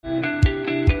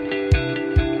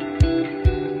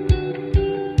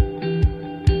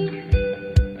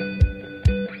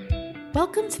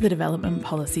to the Development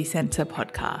Policy Centre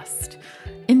podcast.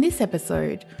 In this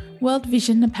episode, World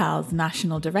Vision Nepal's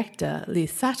National Director,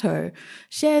 Liz Sato,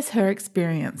 shares her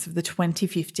experience of the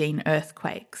 2015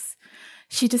 earthquakes.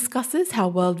 She discusses how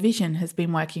World Vision has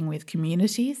been working with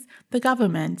communities, the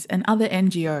government and other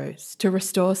NGOs to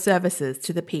restore services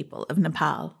to the people of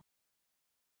Nepal.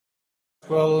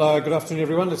 Well, good afternoon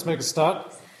everyone. Let's make a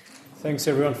start. Thanks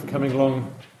everyone for coming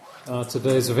along to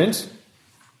today's event,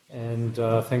 and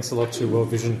thanks a lot to World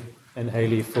Vision and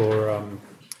Hayley for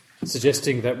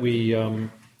suggesting that we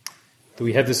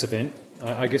have this event.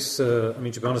 I guess, to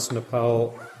be honest,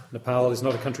 Nepal is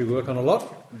not a country we work on a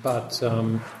lot, but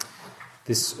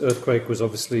this earthquake was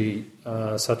obviously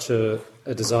such a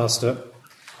disaster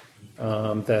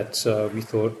that we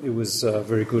thought it was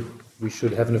very good. We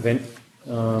should have an event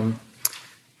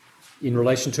in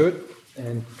relation to it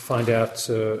and find out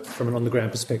from an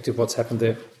on-the-ground perspective what's happened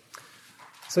there.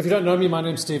 So if you don't know me, my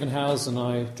name's Stephen Howes and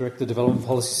I direct the Development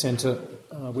Policy Centre.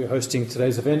 We're hosting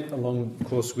today's event along, of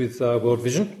course, with World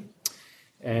Vision.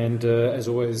 And as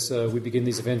always, we begin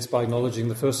these events by acknowledging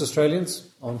the first Australians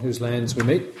on whose lands we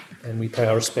meet, and we pay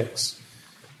our respects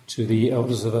to the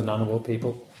elders of the Ngunnawal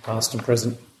people, past and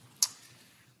present.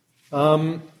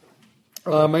 Our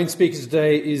main speaker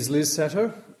today is Liz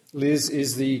Sato. Liz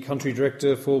is the Country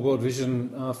Director for World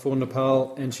Vision for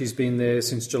Nepal, and she's been there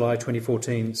since July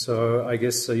 2014. So I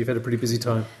guess you've had a pretty busy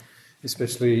time,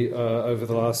 especially over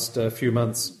the last few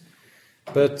months.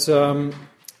 But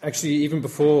actually, even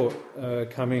before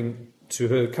coming to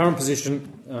her current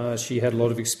position, she had a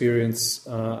lot of experience,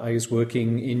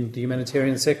 working in the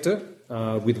humanitarian sector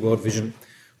with World Vision,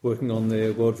 working on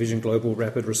the World Vision Global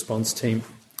Rapid Response Team.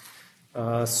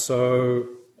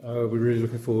 We're really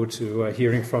looking forward to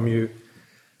hearing from you,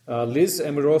 Liz,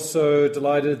 and we're also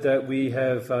delighted that we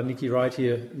have Nikki Wright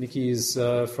here. Nikki is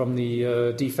from the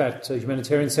DFAT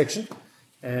humanitarian section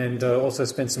and also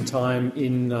spent some time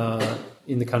in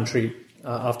the country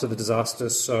after the disaster,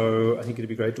 so I think it'd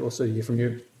be great to also hear from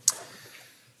you.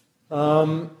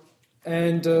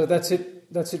 That's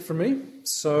it from me.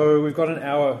 So we've got an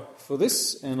hour for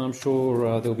this, and I'm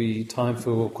sure there'll be time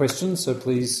for questions, so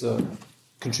please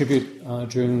contribute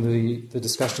during the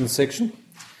discussion section.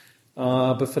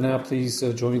 But for now, please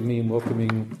join me in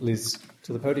welcoming Liz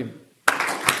to the podium.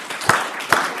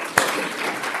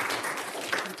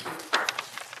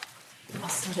 I'll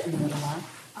start it in the middle line.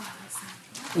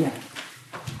 Yeah.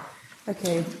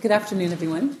 Okay. Good afternoon,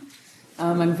 everyone.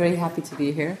 I'm very happy to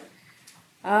be here.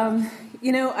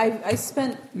 I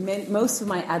spent most of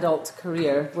my adult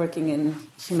career working in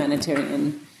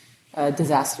humanitarian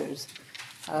disasters.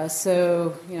 I was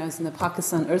in the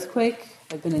Pakistan earthquake.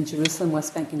 I've been in Jerusalem,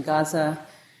 West Bank and Gaza,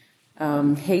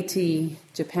 Haiti,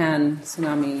 Japan,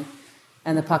 tsunami,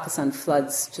 and the Pakistan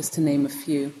floods, just to name a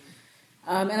few.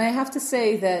 And I have to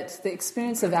say that the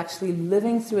experience of actually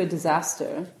living through a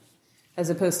disaster, as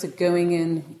opposed to going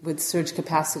in with surge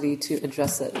capacity to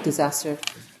address a disaster,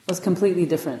 was completely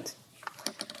different.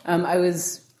 I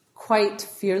was quite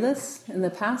fearless in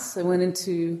the past. I went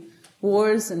into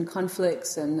wars and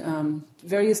conflicts and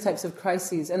various types of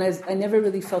crises, and I never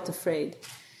really felt afraid.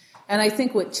 And I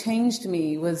think what changed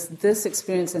me was this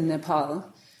experience in Nepal.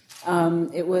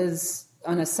 It was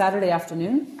on a Saturday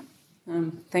afternoon,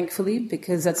 thankfully,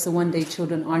 because that's the one day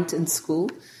children aren't in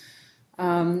school.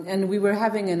 And we were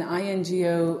having an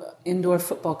INGO indoor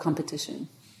football competition.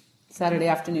 Saturday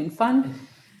afternoon fun.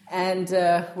 And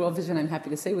World Vision, I'm happy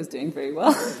to say, was doing very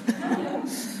well.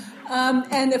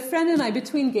 And a friend and I,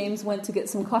 between games, went to get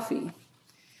some coffee.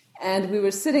 And we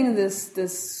were sitting in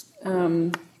this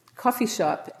coffee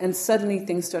shop, and suddenly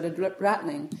things started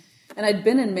rattling. And I'd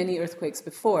been in many earthquakes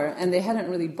before, and they hadn't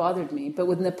really bothered me. But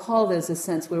with Nepal, there's a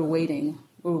sense we're waiting.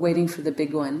 We're waiting for the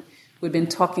big one. We've been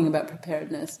talking about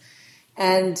preparedness.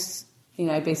 And,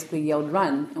 I basically yelled,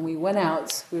 run. And we went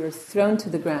out. We were thrown to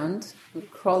the ground. We were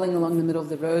crawling along the middle of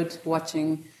the road,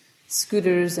 watching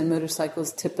scooters and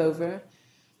motorcycles tip over.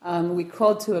 We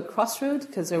crawled to a crossroad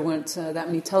because there weren't that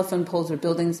many telephone poles or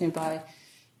buildings nearby.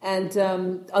 And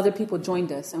other people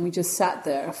joined us, and we just sat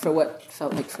there for what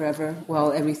felt like forever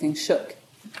while everything shook.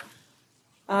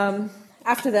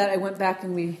 After that, I went back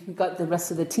and we got the rest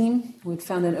of the team. We'd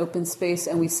found an open space,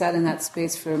 and we sat in that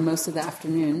space for most of the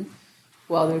afternoon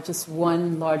while there was just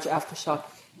one large aftershock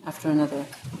after another.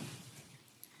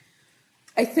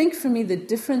 I think for me, the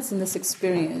difference in this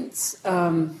experience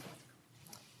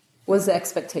was the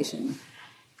expectation.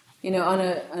 On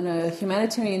a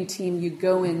humanitarian team, you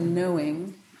go in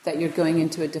knowing that you're going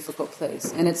into a difficult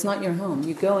place, and it's not your home.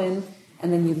 You go in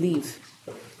and then you leave.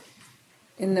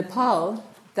 In Nepal,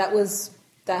 that was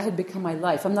that had become my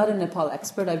life. I'm not a Nepal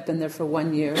expert. I've been there for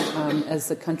 1 year as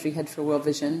the country head for World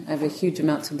Vision. I have a huge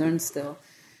amount to learn still.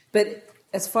 But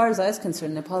as far as I was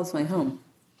concerned, Nepal is my home.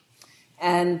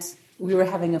 And we were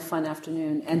having a fun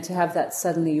afternoon, and to have that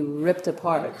suddenly ripped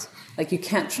apart, like you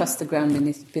can't trust the ground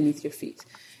beneath your feet.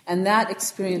 And that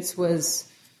experience was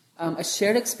a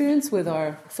shared experience with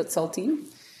our futsal team,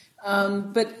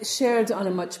 but shared on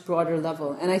a much broader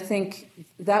level. And I think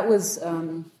that was,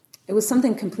 it was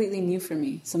something completely new for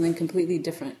me, something completely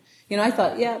different. I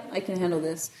thought, yeah, I can handle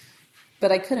this,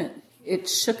 but I couldn't. It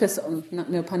shook us,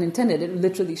 no pun intended, it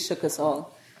literally shook us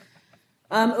all.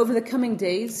 Over the coming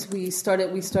days, we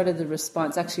started the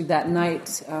response. Actually, that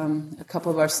night, a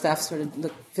couple of our staff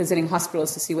started visiting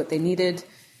hospitals to see what they needed,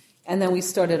 and then we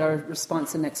started our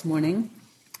response the next morning.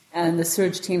 And the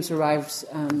surge teams arrived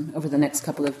over the next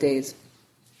couple of days.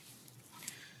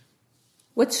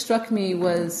 What struck me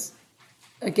was,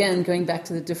 again, going back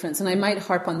to the difference, and I might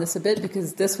harp on this a bit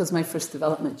because this was my first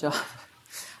development job.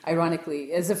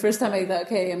 Ironically, it's the first time I thought,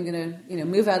 okay, I'm going to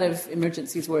move out of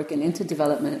emergencies work and into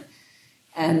development.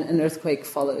 And an earthquake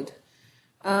followed.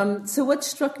 So what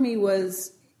struck me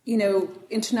was,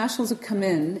 internationals have come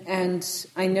in, and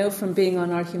I know from being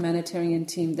on our humanitarian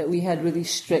team that we had really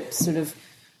strict sort of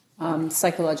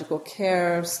psychological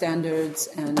care standards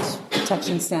and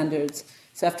protection standards.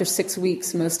 So after 6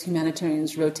 weeks, most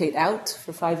humanitarians rotate out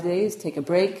for 5 days, take a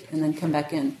break, and then come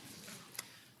back in.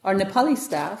 Our Nepali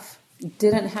staff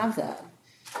didn't have that.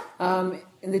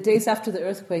 In the days after the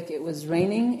earthquake, it was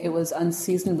raining, it was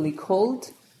unseasonably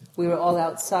cold. We were all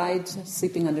outside,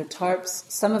 sleeping under tarps.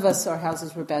 Some of us, our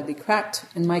houses were badly cracked.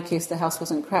 In my case, the house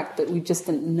wasn't cracked, but we just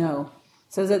didn't know.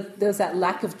 So there was that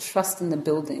lack of trust in the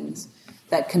buildings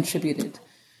that contributed.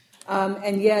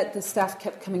 And yet, the staff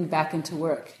kept coming back into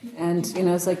work. And,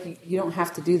 it's like, you don't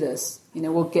have to do this.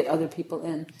 We'll get other people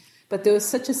in. But there was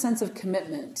such a sense of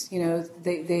commitment.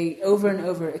 They over and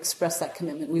over expressed that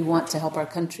commitment. We want to help our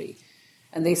country.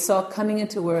 And they saw coming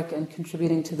into work and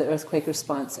contributing to the earthquake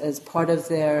response as part of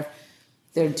their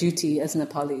duty as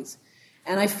Nepalis.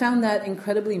 And I found that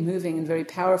incredibly moving and very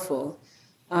powerful.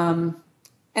 And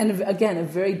again, a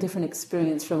very different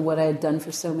experience from what I had done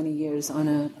for so many years on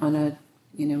a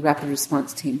rapid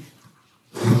response team.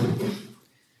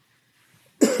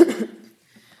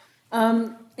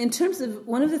 In terms of,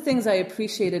 one of the things I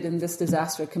appreciated in this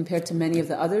disaster compared to many of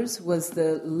the others was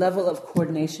the level of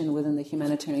coordination within the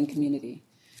humanitarian community.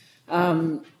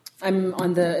 I'm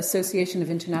on the Association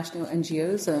of International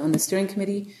NGOs, on the steering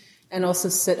committee, and also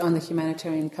sit on the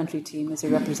humanitarian country team as a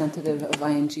representative of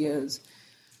INGOs.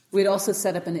 We'd also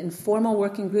set up an informal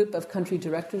working group of country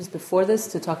directors before this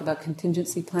to talk about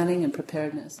contingency planning and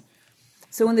preparedness.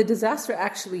 So when the disaster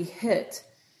actually hit,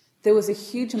 there was a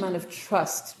huge amount of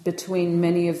trust between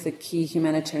many of the key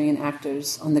humanitarian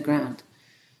actors on the ground,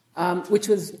 which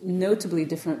was notably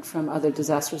different from other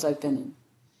disasters I've been in.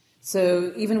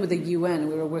 So even with the UN,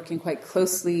 we were working quite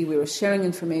closely. We were sharing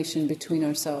information between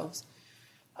ourselves.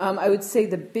 I would say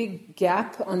the big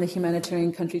gap on the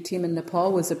humanitarian country team in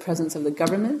Nepal was the presence of the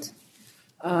government.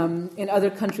 In other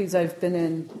countries I've been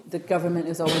in, the government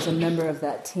is always a member of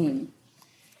that team.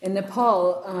 In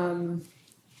Nepal,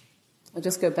 I'll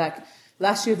just go back.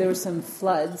 Last year there were some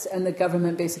floods, and the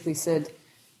government basically said,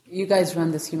 you guys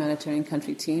run this humanitarian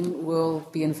country team. We'll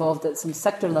be involved at some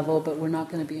sector level, but we're not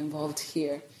going to be involved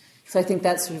here. So I think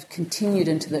that sort of continued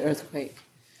into the earthquake.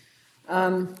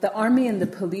 The army and the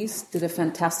police did a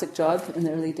fantastic job in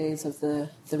the early days of the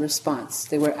response.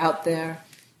 They were out there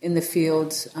in the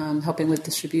field helping with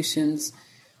distributions.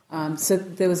 So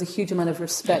there was a huge amount of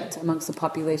respect amongst the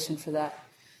population for that.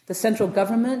 The central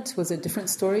government was a different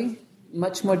story,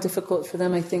 much more difficult for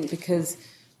them, I think, because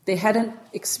they hadn't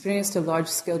experienced a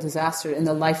large-scale disaster in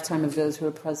the lifetime of those who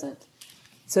were present.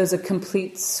 So it was a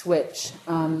complete switch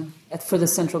for the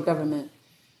central government.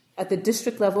 At the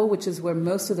district level, which is where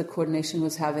most of the coordination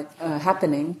was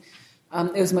happening,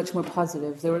 it was much more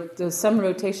positive. There was some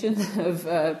rotation of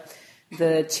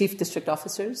the chief district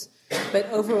officers, but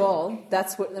overall,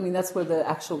 that's where the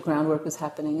actual groundwork was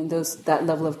happening, and that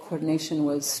level of coordination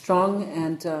was strong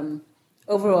and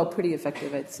overall pretty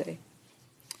effective, I'd say.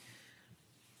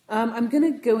 I'm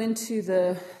going to go into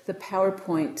the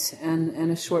PowerPoint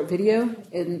and a short video.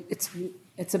 And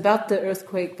it's about the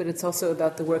earthquake, but it's also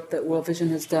about the work that World Vision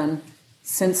has done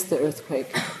since the earthquake.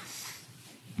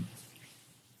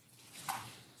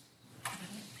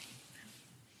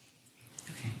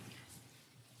 Okay.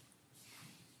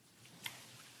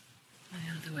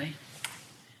 Out of the way.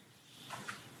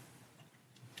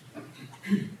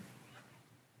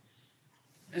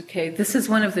 Okay, this is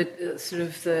one of the sort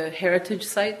of the heritage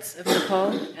sites of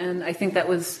Nepal, and I think that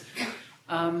was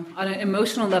On an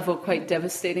emotional level, quite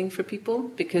devastating for people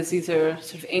because these are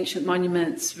sort of ancient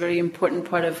monuments, very important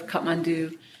part of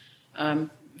Kathmandu,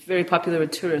 very popular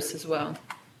with tourists as well.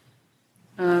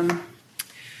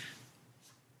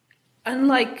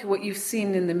 Unlike what you've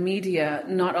seen in the media,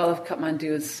 not all of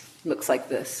Kathmandu looks like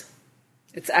this.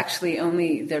 It's actually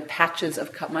only there are patches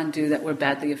of Kathmandu that were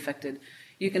badly affected.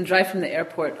 You can drive from the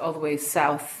airport all the way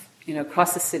south,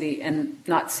 across the city and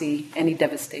not see any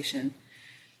devastation.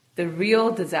 The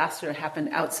real disaster happened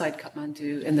outside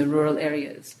Kathmandu in the rural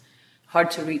areas, hard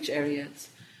to reach areas.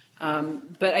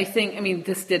 But I think,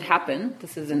 this did happen.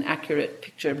 This is an accurate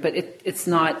picture, but it's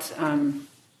not,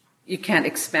 you can't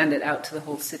expand it out to the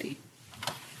whole city.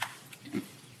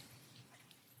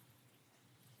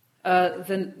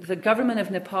 The government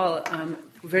of Nepal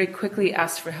very quickly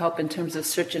asked for help in terms of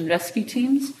search and rescue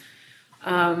teams.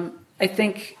 I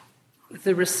think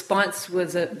the response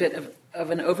was a bit of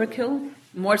an overkill.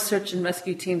 More search and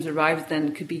rescue teams arrived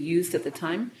than could be used at the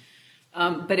time,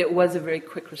 but it was a very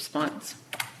quick response.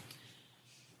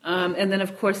 And then,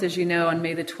 of course, as you know, on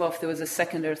May the 12th, there was a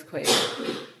second earthquake.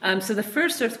 So the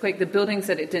first earthquake, the buildings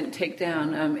that it didn't take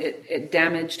down, it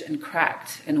damaged and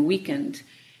cracked and weakened.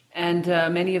 And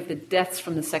many of the deaths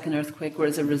from the second earthquake were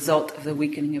as a result of the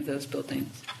weakening of those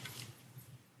buildings.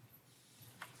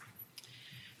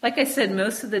 Like I said,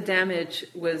 most of the damage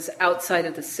was outside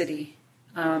of the city.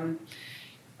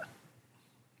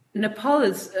 Nepal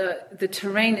the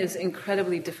terrain is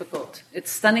incredibly difficult.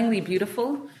 It's stunningly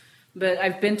beautiful, but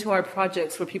I've been to our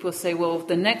projects where people say, well,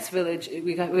 the next village,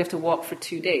 we have to walk for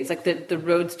 2 days. Like the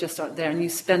roads just aren't there, and you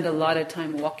spend a lot of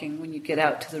time walking when you get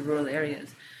out to the rural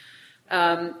areas.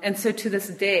 And so to this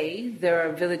day, there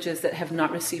are villages that have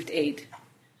not received aid,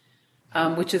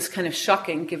 which is kind of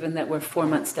shocking given that we're 4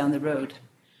 months down the road.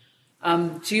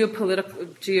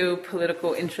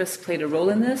 Geopolitical interests played a role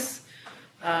in this.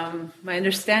 My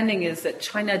understanding is that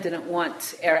China didn't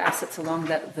want air assets along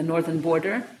the northern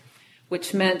border,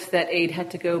 which meant that aid had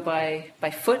to go by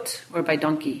foot or by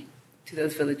donkey to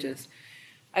those villages.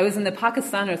 I was in the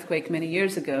Pakistan earthquake many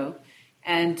years ago,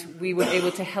 and we were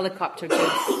able to helicopter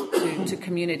goods to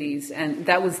communities, and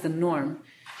that was the norm.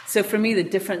 So for me, the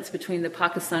difference between the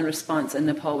Pakistan response and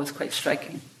Nepal was quite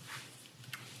striking.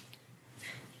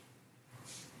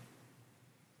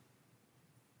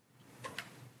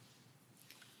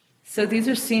 So these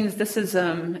are scenes, this is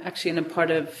actually in a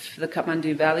part of the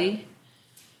Kathmandu Valley.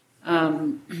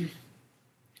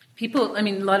 People, a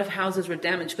lot of houses were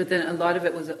damaged, but then a lot of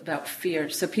it was about fear.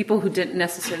 So people who didn't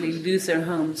necessarily lose their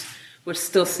homes were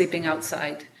still sleeping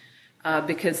outside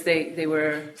because they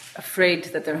were afraid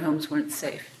that their homes weren't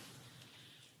safe.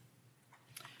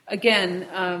 Again,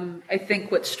 I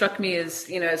think what struck me is,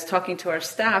 as talking to our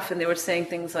staff, and they were saying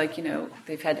things like,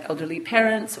 they've had elderly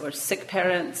parents or sick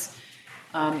parents,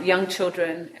 young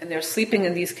children, and they're sleeping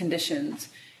in these conditions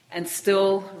and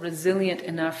still resilient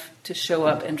enough to show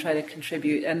up and try to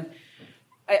contribute. And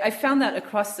I found that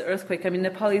across the earthquake.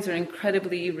 Nepalis are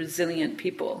incredibly resilient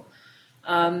people.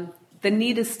 The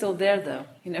need is still there, though.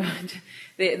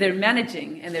 They're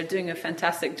managing and they're doing a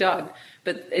fantastic job,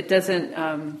 but it doesn't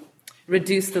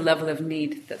reduce the level of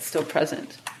need that's still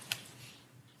present.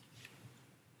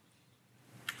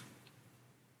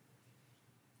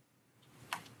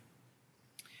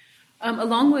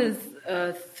 Along with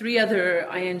 3 other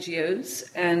INGOs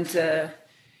and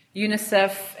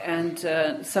UNICEF and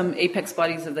some apex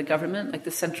bodies of the government, like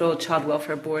the Central Child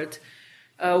Welfare Board,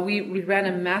 we ran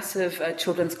a massive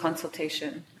children's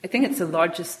consultation. I think it's the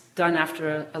largest done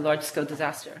after a large-scale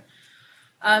disaster.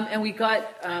 And we got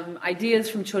ideas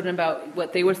from children about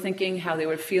what they were thinking, how they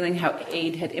were feeling, how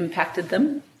aid had impacted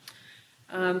them.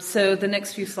 So the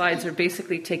next few slides are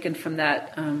basically taken from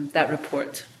that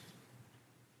report.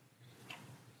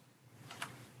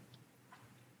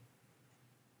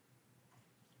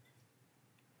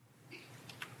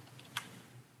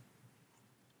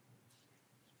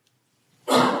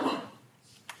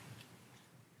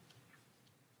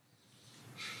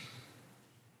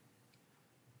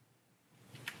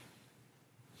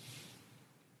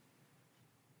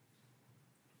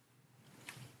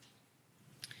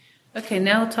 Okay,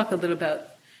 now I'll talk a little about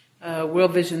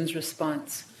World Vision's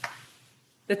response.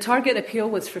 The target appeal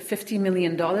was for $50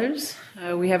 million.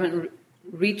 We haven't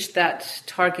reached that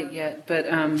target yet, but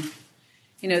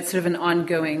it's sort of an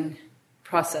ongoing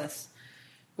process.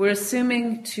 We're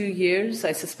assuming 2 years.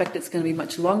 I suspect it's going to be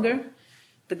much longer.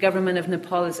 The government of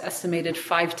Nepal has estimated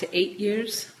 5 to 8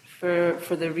 years for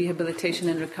the rehabilitation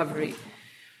and recovery.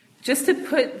 Just to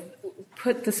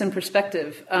put this in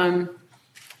perspective,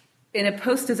 in a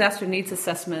post-disaster needs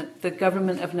assessment, the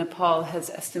government of Nepal has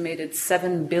estimated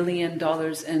 $7 billion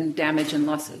in damage and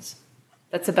losses.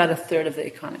 That's about a third of the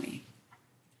economy.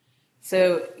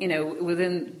 So,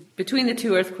 between the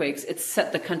two earthquakes, it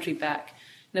set the country back.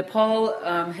 Nepal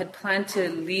had planned to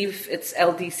leave its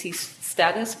LDC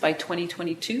status by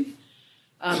 2022,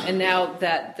 and now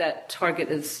that target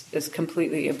is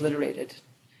completely obliterated.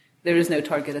 There is no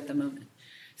target at the moment.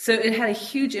 So it had a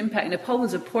huge impact. Nepal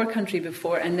was a poor country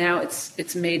before, and now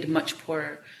it's made much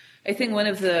poorer. I think one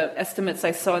of the estimates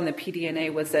I saw in the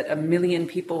PDNA was that 1 million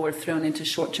people were thrown into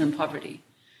short-term poverty.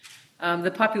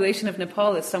 The population of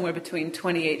Nepal is somewhere between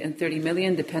 28 and 30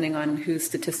 million, depending on whose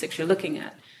statistics you're looking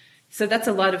at. So that's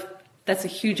a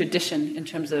huge addition in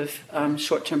terms of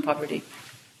short-term poverty.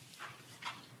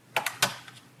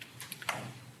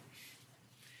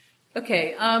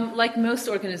 Okay, like most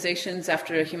organizations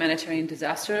after a humanitarian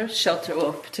disaster,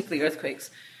 particularly earthquakes,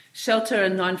 shelter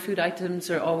and non-food items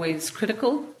are always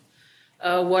critical.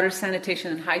 Water,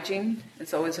 sanitation, and hygiene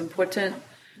is always important.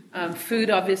 Food,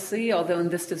 obviously, although in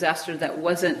this disaster that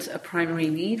wasn't a primary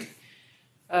need.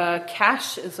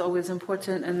 Cash is always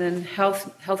important, and then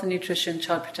health and nutrition,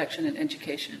 child protection, and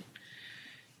education.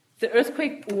 The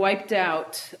earthquake wiped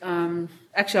out,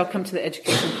 actually I'll come to the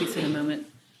education piece in a moment.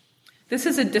 This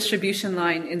is a distribution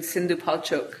line in Sindhu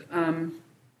Palchok,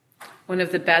 one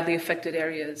of the badly affected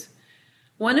areas.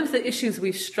 One of the issues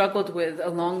we've struggled with,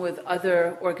 along with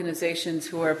other organizations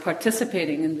who are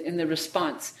participating in the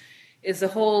response, is the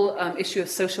whole issue of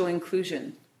social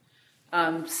inclusion.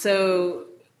 So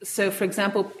for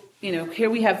example, here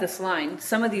we have this line.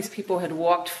 Some of these people had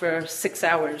walked for 6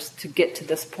 hours to get to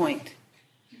this point.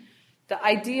 The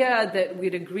idea that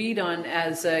we'd agreed on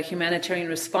as humanitarian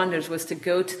responders was to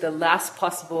go to the last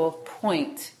possible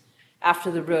point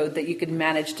after the road that you could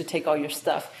manage to take all your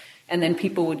stuff, and then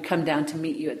people would come down to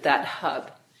meet you at that hub.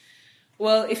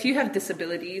 Well, if you have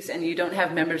disabilities and you don't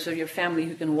have members of your family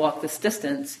who can walk this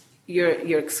distance,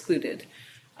 you're excluded.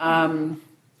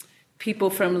 People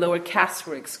from lower castes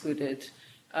were excluded.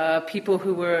 People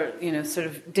who were,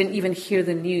 didn't even hear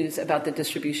the news about the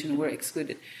distribution were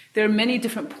excluded. There are many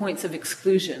different points of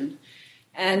exclusion.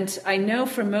 And I know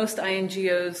for most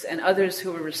INGOs and others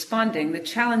who were responding, the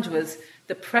challenge was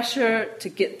the pressure to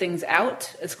get things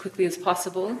out as quickly as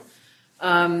possible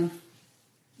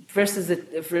versus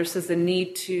the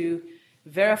need to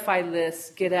verify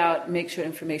lists, get out, make sure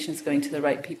information is going to the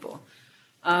right people.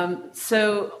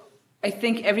 So I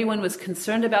think everyone was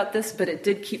concerned about this, but it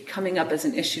did keep coming up as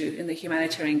an issue in the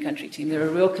humanitarian country team. There were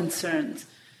real concerns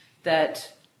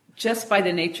that just by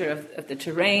the nature of the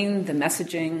terrain, the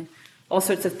messaging, all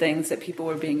sorts of things, that people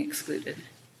were being excluded.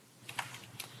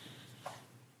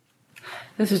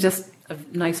 This is just a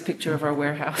nice picture of our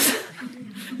warehouse.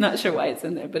 Not sure why it's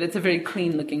in there, but it's a very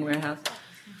clean-looking warehouse.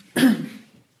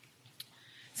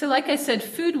 So like I said,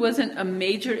 food wasn't a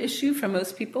major issue for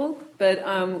most people, but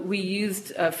we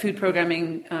used food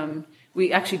programming.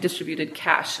 We actually distributed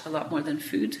cash a lot more than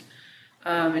food.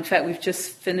 In fact, we've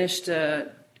just finished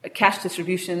cash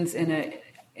distributions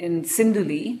in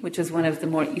Sinduli, which is one of the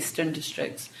more eastern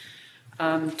districts,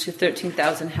 to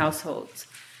 13,000 households.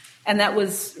 And that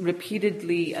was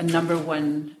repeatedly a number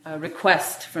one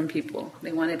request from people.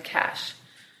 They wanted cash.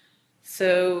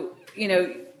 So,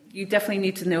 you definitely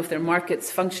need to know if their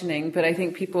market's functioning, but I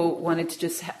think people wanted to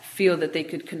just feel that they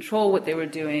could control what they were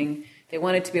doing. They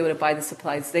wanted to be able to buy the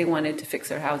supplies. They wanted to fix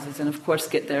their houses and, of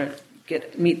course,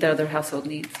 meet their other household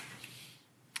needs.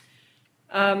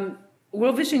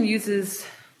 World Vision uses,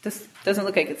 this doesn't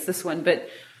look like it's this one, but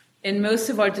in most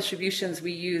of our distributions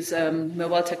we use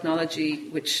mobile technology,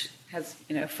 which has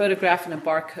a photograph and a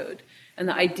barcode. And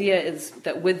the idea is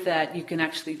that with that you can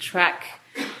actually track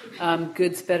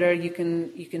goods better. You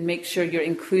can make sure you're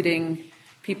including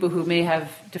people who may have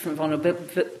different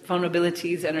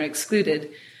vulnerabilities and are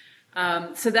excluded.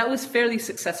 So that was fairly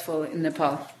successful in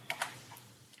Nepal.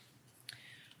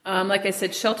 Like I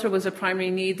said, shelter was a primary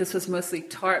need. This was mostly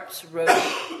tarps, rope,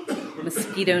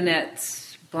 mosquito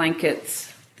nets,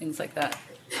 blankets, things like that.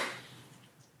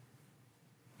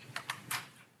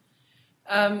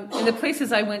 In the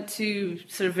places I went to,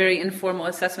 sort of very informal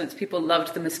assessments, people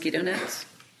loved the mosquito nets.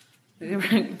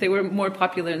 They were more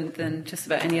popular than just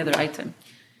about any other item.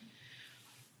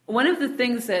 One of the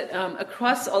things that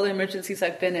across all the emergencies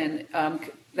I've been in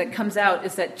that comes out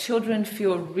is that children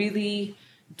feel really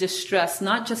distressed,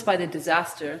 not just by the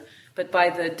disaster, but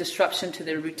by the disruption to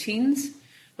their routines.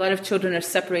 A lot of children are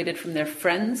separated from their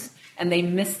friends, and they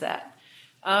miss that.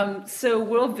 So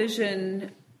World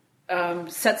Vision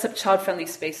sets up child-friendly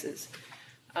spaces.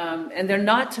 And they're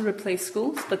not to replace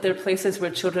schools, but they're places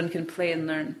where children can play and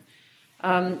learn.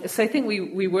 So I think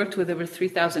we worked with over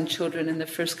 3,000 children in the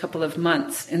first couple of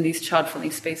months in these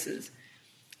child-friendly spaces.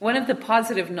 one of the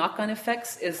positive knock-on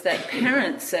effects is that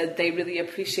parents said they really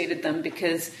appreciated them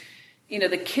because,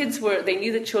 the kids they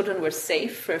knew the children were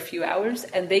safe for a few hours,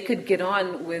 and they could get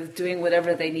on with doing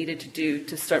whatever they needed to do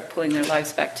to start pulling their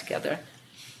lives back together.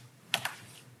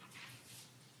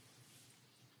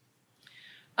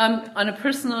 On a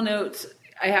personal note,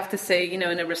 I have to say, in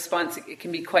a response, it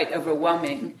can be quite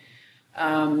overwhelming.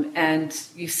 And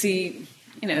you see,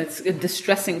 it's a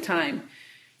distressing time.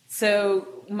 So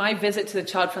my visit to the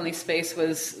child-friendly space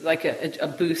was like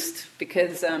a boost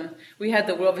because we had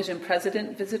the World Vision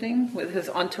president visiting with his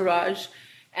entourage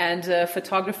and a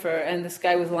photographer, and this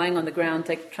guy was lying on the ground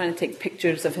trying to take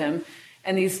pictures of him.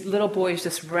 And these little boys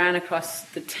just ran across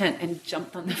the tent and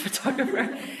jumped on the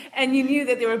photographer. And you knew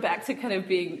that they were back to kind of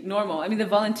being normal. I mean, the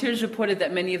volunteers reported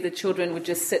that many of the children would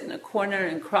just sit in a corner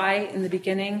and cry in the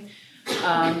beginning.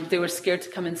 They were scared to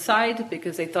come inside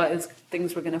because they thought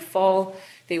things were going to fall.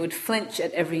 They would flinch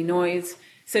at every noise.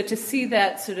 So to see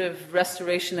that sort of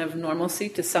restoration of normalcy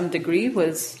to some degree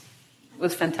was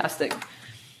fantastic.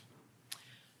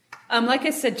 Like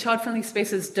I said, child-friendly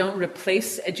spaces don't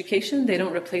replace education. They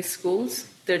don't replace schools.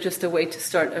 They're just a way to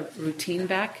start a routine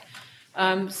back.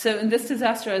 So in this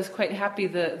disaster, I was quite happy.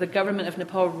 The government of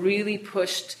Nepal really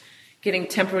pushed getting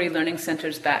temporary learning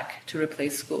centers back to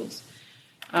replace schools.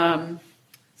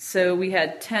 So we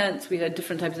had tents, we had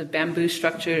different types of bamboo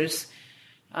structures,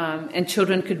 and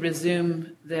children could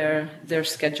resume their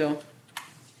schedule.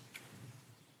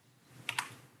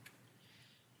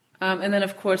 And then,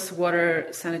 of course, water,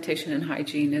 sanitation, and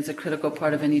hygiene is a critical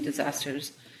part of any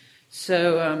disasters.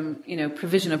 So,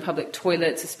 provision of public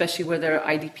toilets, especially where there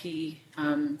are IDP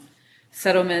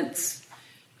settlements,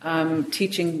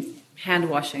 teaching hand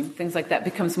washing, things like that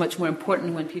becomes much more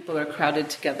important when people are crowded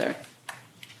together.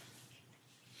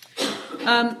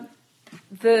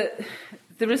 The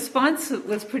response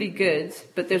was pretty good,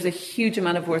 but there's a huge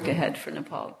amount of work ahead for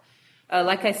Nepal.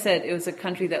 Like I said, it was a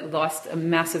country that lost a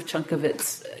massive chunk of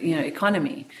its,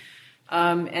 economy,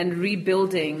 and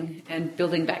rebuilding and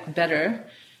building back better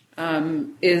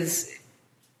is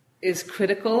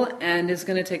critical and is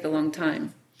going to take a long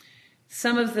time.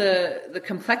 Some of the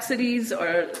complexities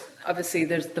are obviously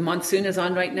the monsoon is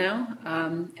on right now,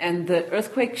 and the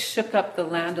earthquake shook up the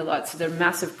land a lot, so there are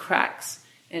massive cracks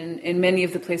in many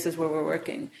of the places where we're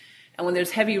working, and when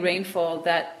there's heavy rainfall,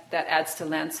 that adds to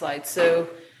landslides. So,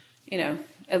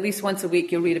 at least once a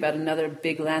week you'll read about another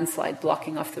big landslide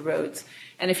blocking off the roads.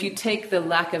 And if you take the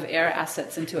lack of air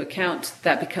assets into account,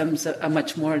 that becomes a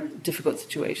much more difficult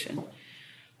situation.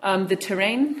 The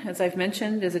terrain, as I've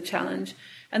mentioned, is a challenge.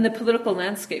 And the political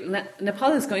landscape.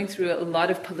 Nepal is going through a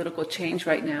lot of political change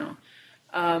right now.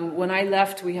 When I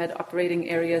left, we had operating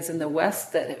areas in the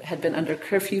west that had been under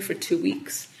curfew for 2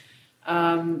 weeks.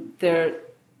 A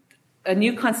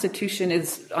new constitution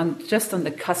is just on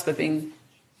the cusp of being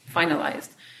finalized.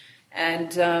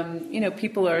 And,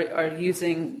 people are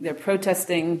they're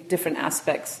protesting different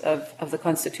aspects of the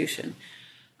Constitution.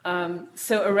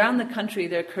 So around the country,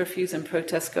 there are curfews and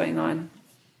protests going on,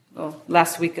 well,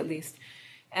 last week at least.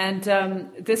 And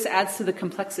this adds to the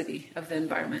complexity of the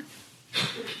environment.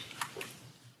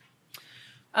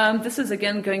 This is,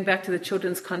 again, going back to the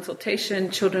children's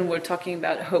consultation. Children were talking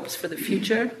about hopes for the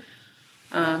future.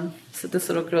 So this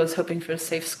little girl is hoping for a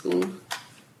safe school.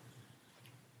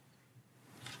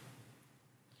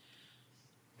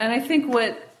 And I think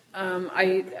what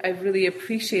I really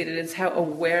appreciated is how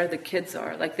aware the kids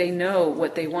are. Like, they know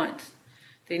what they want.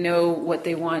 They know what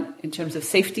they want in terms of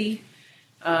safety.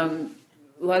 A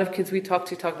lot of kids we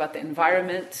talk about the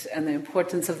environment and the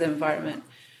importance of the environment.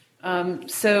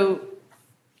 So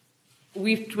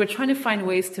we're trying to find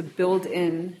ways to build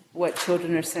in what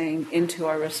children are saying into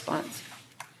our response.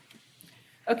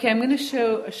 Okay, I'm going to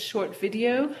show a short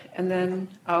video, and then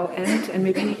I'll end, and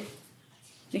maybe...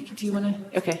 Nikki, do you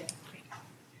want to? Okay.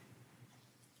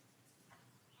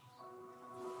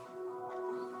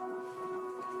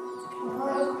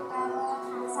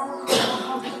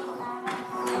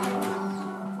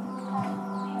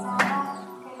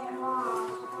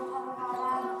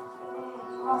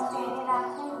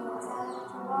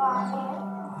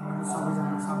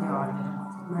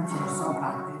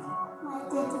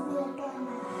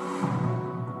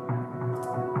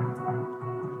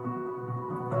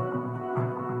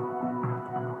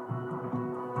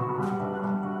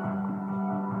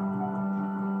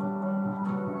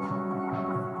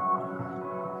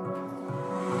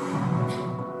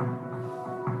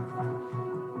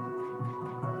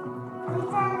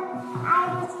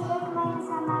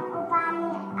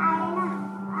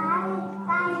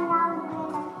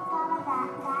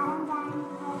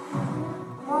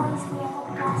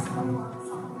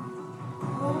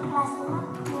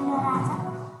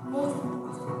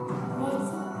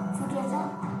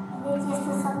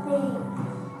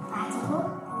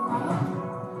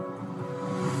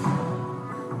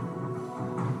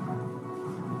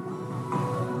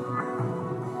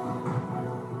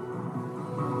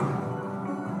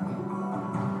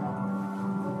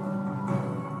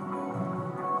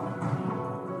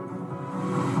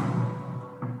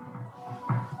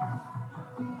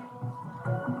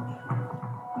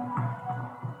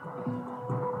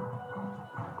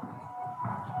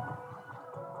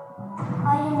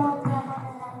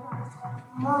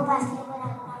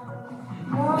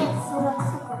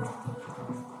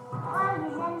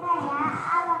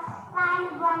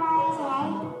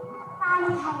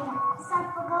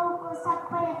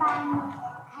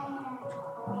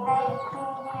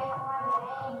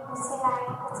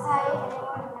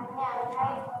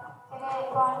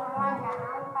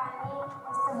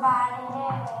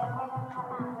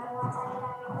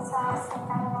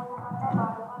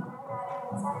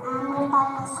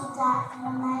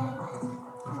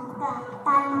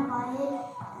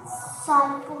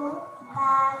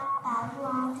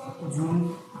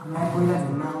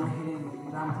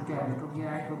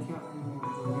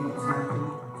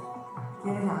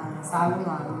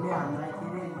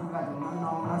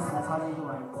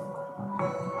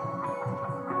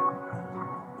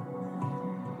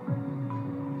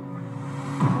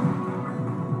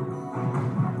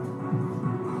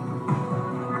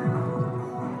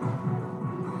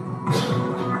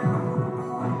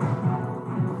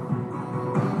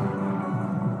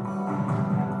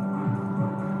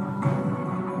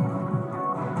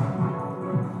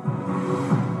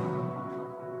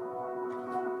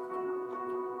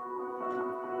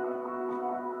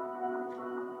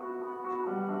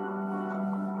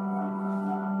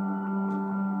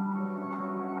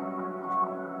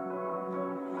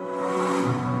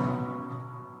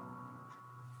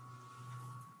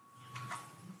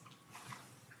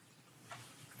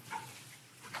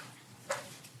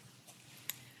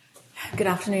 Good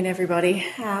afternoon, everybody.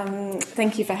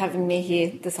 Thank you for having me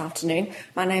here this afternoon.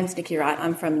 My name's Nikki Wright.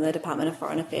 I'm from the Department of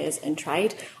Foreign Affairs and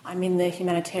Trade. I'm in the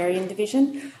Humanitarian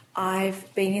Division.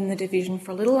 I've been in the division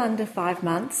for a little under 5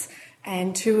 months,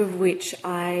 and 2 of which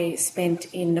I spent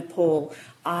in Nepal.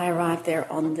 I arrived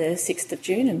there on the 6th of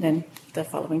June, and then the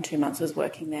following 2 months was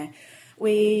working there.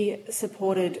 We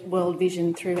supported World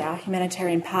Vision through our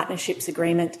Humanitarian Partnerships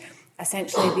Agreement.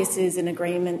 Essentially, this is an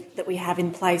agreement that we have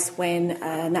in place when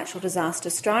a natural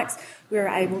disaster strikes. We are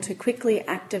able to quickly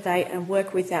activate and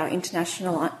work with our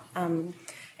international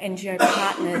NGO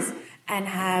partners and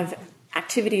have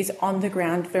activities on the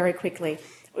ground very quickly.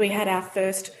 We had our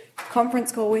first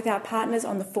conference call with our partners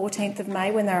on the 14th of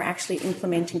May when they were actually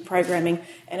implementing programming,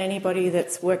 and anybody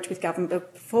that's worked with government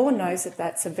before knows that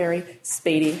that's a very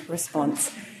speedy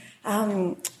response.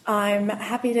 I'm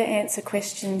happy to answer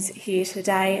questions here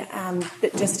today,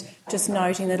 but just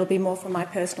noting that it'll be more from my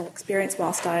personal experience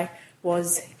whilst I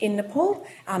was in Nepal,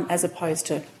 as opposed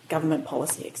to government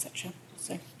policy, etc.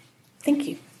 So, thank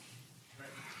you.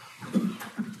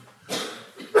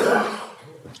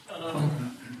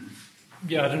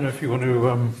 Yeah, I don't know if you want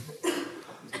to,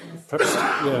 perhaps,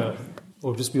 yeah,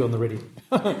 or just be on the ready.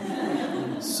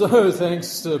 So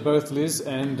thanks to both Liz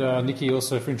and Nikki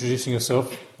also for introducing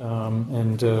yourself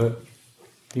and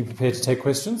being prepared to take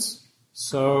questions.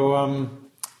 So,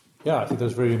 I think that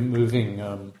was a very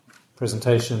moving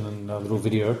presentation and a little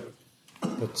video.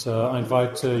 But I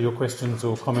invite your questions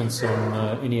or comments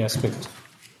on any aspect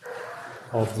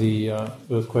of the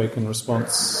earthquake and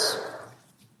response.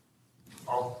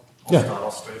 I'll start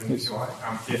off, Stephen, if you like.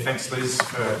 Thanks, Liz,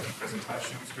 for the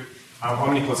presentation. It was good.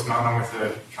 I'm Nicholas Martin. I'm with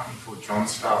a company called John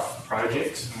Staff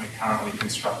Project, and we're currently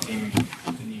constructing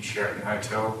the new Sheraton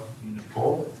Hotel in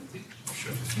Nepal. I'm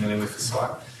sure if you're familiar with the site.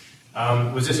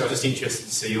 I was just interested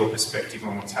to see your perspective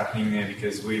on what's happening there,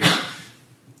 because we've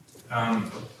a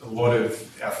lot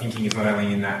of our thinking is not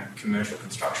only in that commercial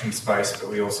construction space, but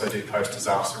we also do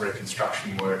post-disaster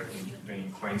reconstruction work. We've been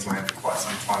in Queensland for quite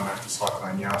some time after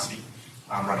Cyclone Yasi,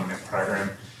 running that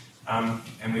program,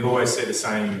 and we always see the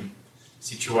same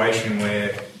situation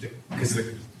where, because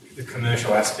the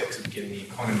commercial aspects of getting the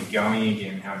economy going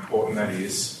again, how important that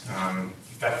is,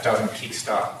 if that doesn't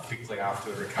kickstart quickly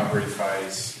after the recovery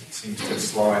phase, it seems to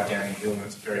slide downhill and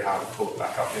it's very hard to pull it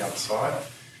back up the other side.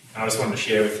 And I just wanted to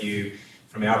share with you,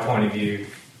 from our point of view,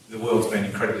 the world's been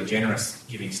incredibly generous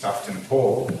giving stuff to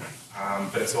Nepal,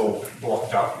 but it's all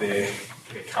blocked up their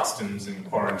customs and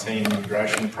quarantine and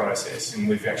immigration process, and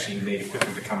we've actually needed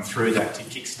equipment to come through that to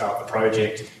kickstart the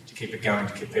project, to keep it going,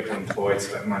 to keep people employed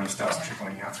so that money starts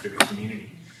trickling out through the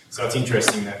community. So it's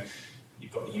interesting that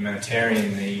you've got the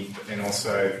humanitarian need, but then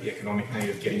also the economic need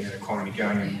of getting the economy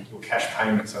going. And your cash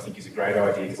payments, I think, is a great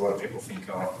idea because a lot of people think,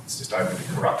 oh, it's just open to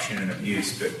corruption and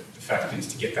abuse. But the fact is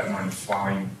to get that money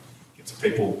flowing, gets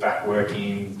people back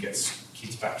working, gets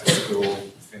kids back to school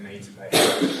if their needs are there.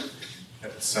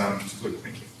 That's good,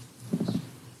 thank you. Have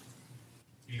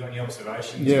you got any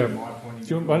observations from my point of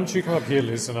view? Why don't you come up here,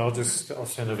 Liz, and I'll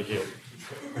stand over here.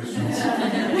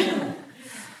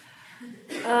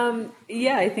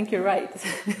 Yeah, I think you're right.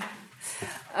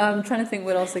 I'm trying to think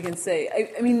what else I can say.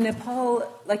 I mean, Nepal,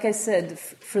 like I said,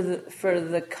 for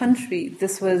the country,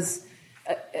 this was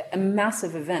a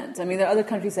massive event. I mean, there are other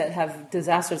countries that have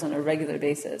disasters on a regular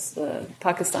basis.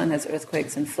 Pakistan has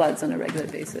earthquakes and floods on a regular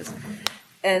basis.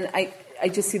 And I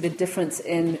just see the difference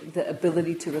in the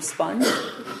ability to respond.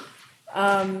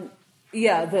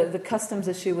 The customs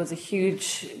issue was a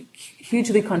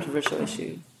hugely controversial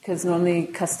issue because normally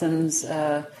customs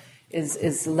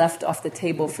is left off the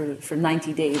table for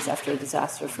 90 days after a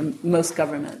disaster from most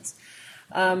governments.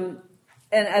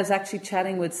 And I was actually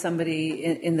chatting with somebody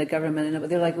in the government, and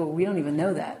they're like, well, we don't even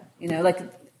know that. Like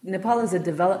Nepal is a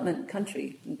development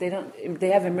country. They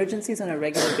have emergencies on a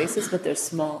regular basis, but they're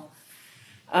small.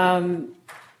 I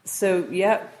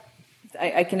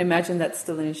can imagine that's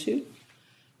still an issue.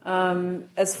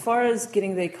 As far as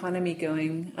getting the economy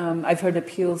going, I've heard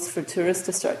appeals for tourists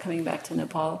to start coming back to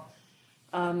Nepal.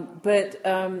 But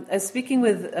I was speaking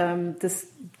with this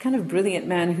kind of brilliant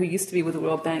man who used to be with the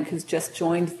World Bank, who's just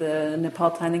joined the Nepal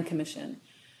Planning Commission.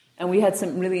 And we had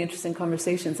some really interesting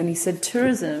conversations. And he said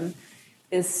tourism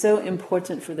is so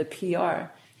important for the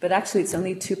PR, but actually it's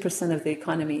only 2% of the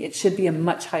economy. It should be a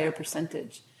much higher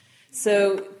percentage.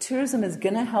 So tourism is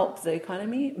going to help the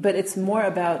economy, but it's more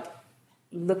about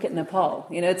look at Nepal.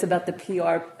 It's about the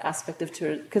PR aspect of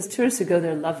tourism, because tourists who go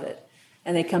there love it.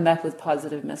 And they come back with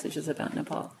positive messages about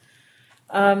Nepal.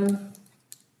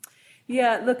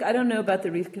 Look, I don't know about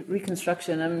the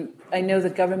reconstruction. I know the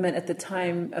government at the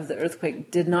time of the earthquake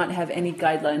did not have any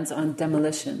guidelines on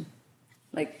demolition.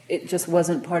 Like, it just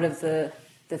wasn't part of the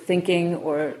thinking,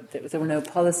 or there were no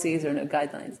policies or no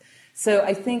guidelines. So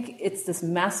I think it's this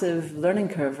massive learning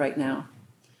curve right now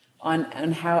on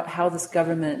how this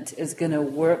government is going to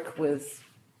work with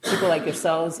people like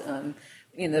yourselves,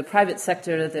 the private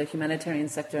sector, the humanitarian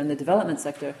sector, and the development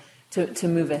sector to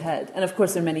move ahead. And of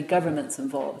course, there are many governments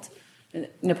involved.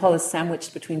 Nepal is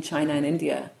sandwiched between China and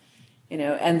India,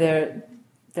 and they're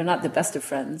not the best of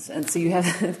friends. And so you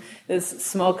have this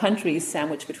small country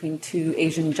sandwiched between two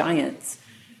Asian giants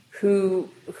who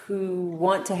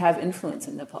want to have influence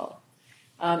in Nepal.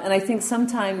 And I think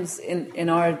sometimes in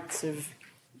our sort of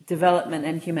development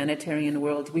and humanitarian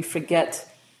world, we forget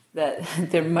that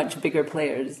they're much bigger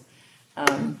players.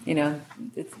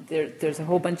 There's a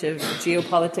whole bunch of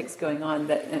geopolitics going on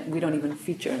that we don't even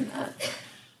feature in that.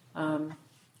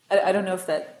 I don't know if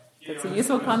that's a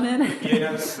useful comment.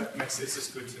 That makes sense.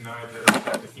 It's good to know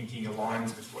that the thinking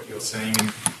aligns with what you're seeing.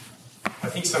 And I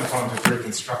think sometimes with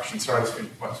reconstruction,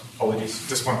 apologies,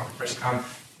 just one quick question.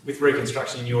 With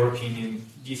reconstruction, in your opinion,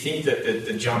 do you think that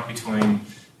the jump between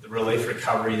the relief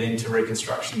recovery then to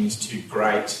reconstruction is too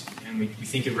great? And we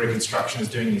think of reconstruction as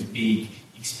doing these big,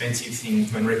 expensive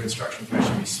things when reconstruction can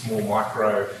actually be small,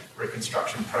 micro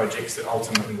reconstruction projects that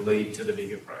ultimately lead to the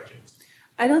bigger projects?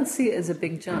 I don't see it as a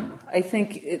big jump. I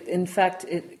think,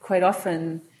 quite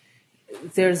often,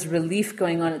 there's relief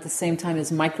going on at the same time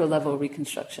as micro-level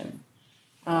reconstruction.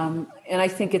 And I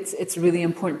think it's really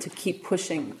important to keep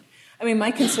pushing. I mean,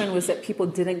 my concern was that people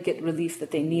didn't get relief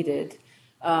that they needed.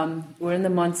 We're in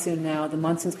the monsoon now. The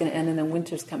monsoon's going to end and then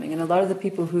winter's coming. And a lot of the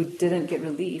people who didn't get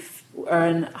relief are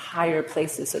in higher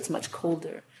places, so it's much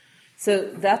colder. So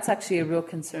that's actually a real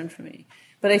concern for me.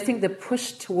 But I think the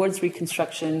push towards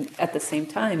reconstruction at the same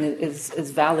time is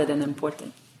valid and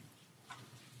important.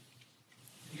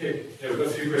 Okay, we've got a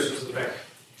few questions at the back.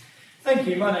 Thank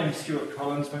you. My name is Stuart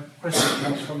Collins. My question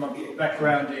comes from my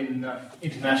background in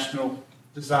international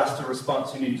disaster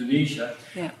response in Indonesia.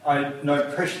 Yeah. I know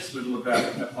precious little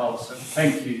about Nepal, so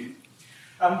thank you.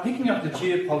 Picking up the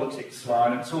geopolitics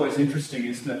line, it's always interesting,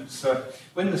 isn't it? So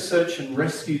when the search and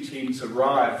rescue teams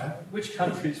arrive, which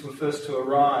countries were first to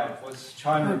arrive? Was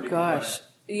China? Oh gosh,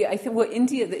 yeah. I think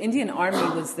the Indian army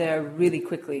was there really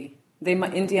quickly.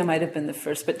 India might have been the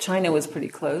first, but China was pretty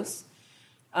close.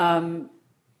 To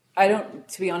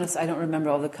be honest, I don't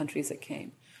remember all the countries that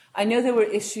came. I know there were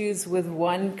issues with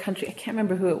one country. I can't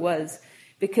remember who it was,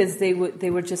 because they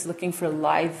were just looking for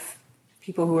live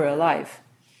people who were alive.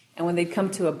 And when they'd come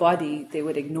to a body, they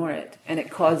would ignore it. And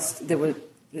there was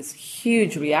this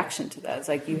huge reaction to that. It's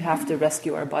like, you have to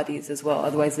rescue our bodies as well,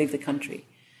 otherwise leave the country.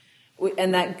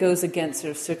 And that goes against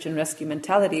sort of search and rescue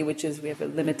mentality, which is we have a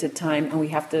limited time and we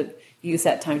have to use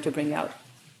that time to bring out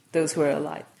those who are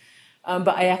alive.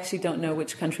 But I actually don't know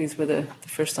which countries were the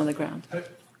first on the ground.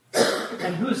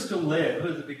 And who is still there? Who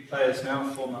are the big players now,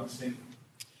 4 months in?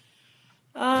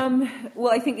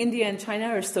 Well, I think India and China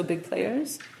are still big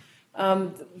players.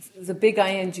 The big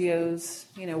INGOs,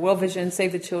 World Vision,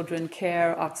 Save the Children,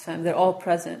 CARE, Oxfam, they're all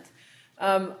present.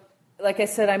 Like I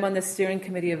said, I'm on the steering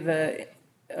committee of the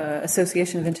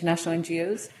Association of International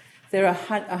NGOs. There are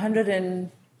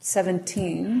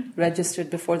 117 registered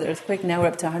before the earthquake. Now we're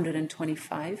up to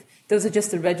 125. Those are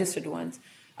just the registered ones.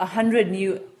 100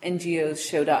 new NGOs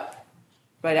showed up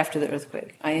right after the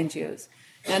earthquake, INGOs.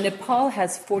 Now, Nepal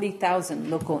has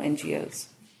 40,000 local NGOs.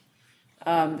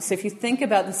 So if you think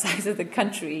about the size of the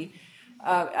country,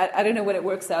 I don't know what it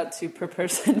works out to per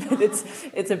person, but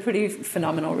it's a pretty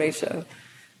phenomenal ratio.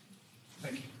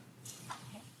 Thank you.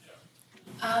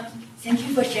 Thank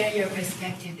you for sharing your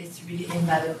perspective. It's really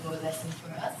invaluable lesson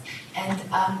for us. And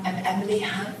I'm Emily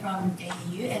Han from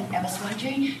AEU, and I was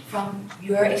wondering, from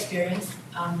your experience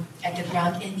at the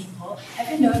ground in Nepal, have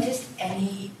you noticed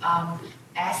any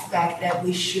aspect that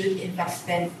we should in fact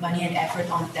spend money and effort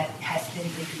on that has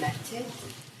been neglected?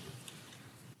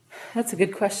 That's a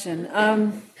good question.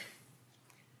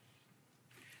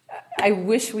 I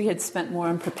wish we had spent more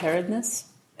on preparedness,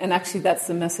 and actually that's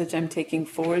the message I'm taking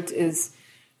forward, is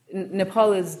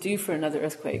Nepal is due for another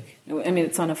earthquake. I mean,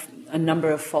 it's on a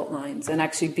number of fault lines, and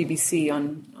actually BBC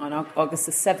on August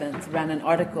the 7th ran an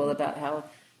article about how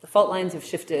the fault lines have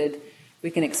shifted. We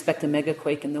can expect a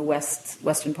megaquake in the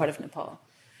western part of Nepal.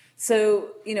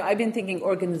 So, I've been thinking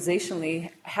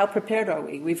organizationally, how prepared are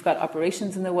we? We've got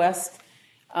operations in the west.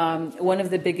 One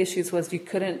of the big issues was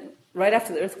right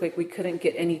after the earthquake, we couldn't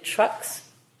get any trucks,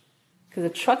 because the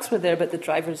trucks were there, but the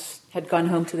drivers had gone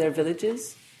home to their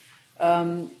villages.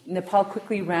 Nepal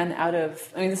quickly ran out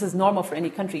of, this is normal for any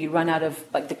country, you run out of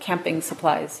the camping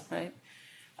supplies, right?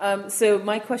 So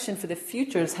my question for the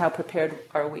future is, how prepared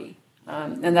are we?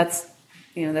 And that's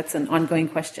an ongoing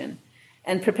question.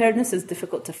 And preparedness is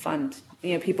difficult to fund.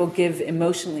 People give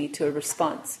emotionally to a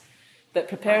response. But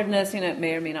preparedness, it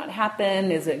may or may not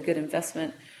happen. Is it a good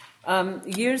investment?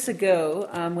 Years ago,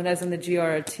 when I was in the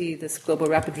GRRT, this Global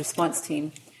Rapid Response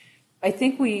Team, I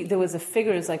think there was a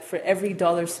figure, is for every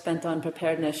dollar spent on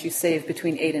preparedness, you save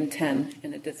between 8 and 10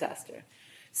 in a disaster.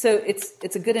 So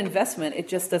it's a good investment. It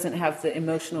just doesn't have the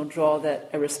emotional draw that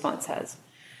a response has.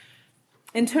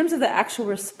 In terms of the actual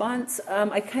response,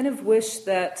 I kind of wish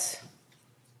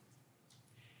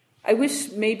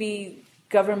maybe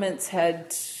governments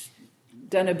had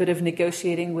done a bit of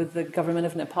negotiating with the government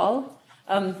of Nepal.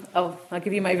 I'll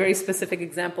give you my very specific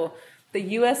example. The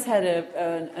U.S. had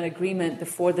an agreement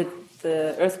before the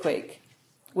earthquake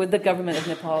with the government of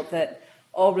Nepal that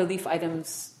all relief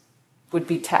items would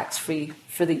be tax-free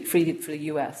for the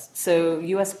U.S. So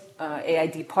U.S.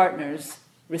 AID partners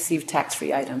received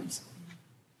tax-free items.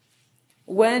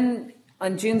 When,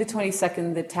 on June the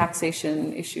 22nd, the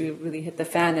taxation issue really hit the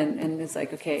fan and it's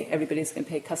okay, everybody's going to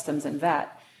pay customs and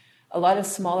VAT, a lot of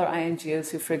smaller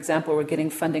INGOs who, for example, were getting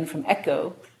funding from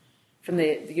ECHO, from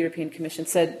the European Commission,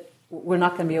 said, we're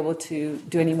not going to be able to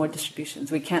do any more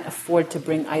distributions. We can't afford to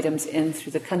bring items in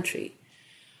through the country.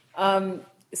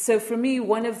 So for me,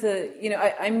 one of the,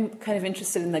 I'm kind of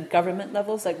interested in the government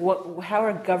levels, how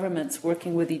are governments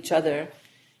working with each other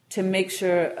to make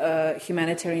sure a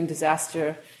humanitarian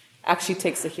disaster actually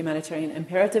takes the humanitarian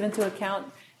imperative into account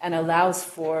and allows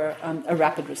for a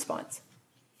rapid response.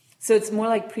 So it's more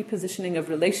like pre-positioning of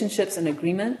relationships and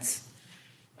agreements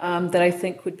that I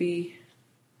think would be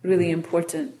really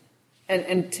important.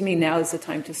 And to me, now is the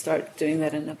time to start doing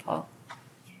that in Nepal.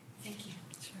 Thank you.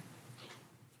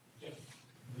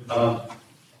 Sure.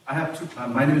 I have two.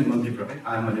 My name is Mandeep Ravi.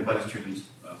 I am a Nepali student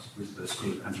with the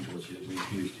School of Anthropology at the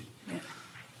PhD. Yeah.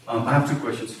 I have two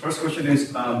questions. First question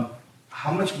is,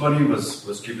 how much money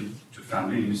was given to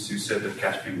family? You said that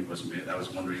cash payment was made. I was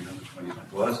wondering how much money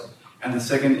that was. And the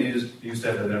second is, you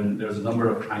said that there's a number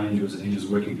of INGOs and NGOs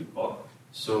working in Nepal.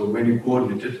 So when you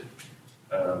coordinated,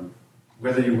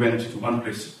 whether you went to one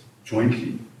place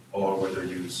jointly or whether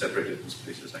you separated these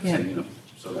places,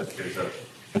 so that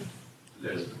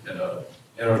there's an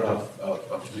error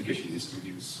of communication is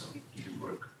reduced, so you can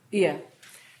work. Yeah.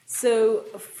 So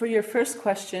for your first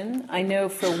question, I know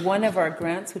for one of our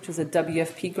grants, which was a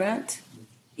WFP grant,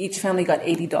 each family got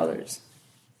 $80.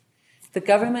 The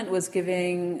government was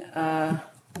giving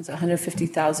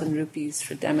 150,000 rupees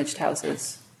for damaged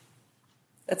houses.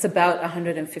 That's about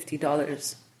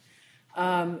 $150.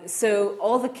 So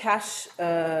all the cash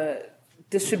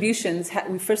distributions,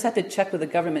 we first had to check with the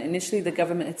government. Initially, the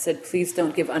government had said, please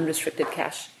don't give unrestricted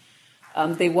cash.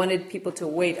 They wanted people to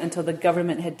wait until the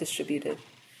government had distributed.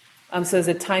 So there's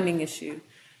a timing issue.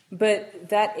 But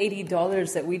that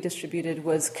 $80 that we distributed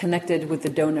was connected with the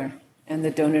donor and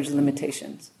the donor's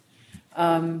limitations.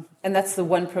 And that's the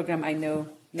one program I know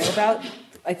about.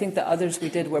 I think the others we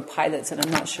did were pilots, and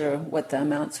I'm not sure what the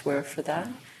amounts were for that.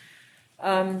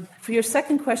 For your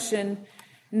second question,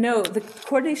 no, the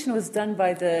coordination was done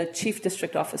by the chief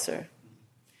district officer.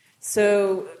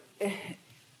 So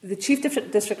the chief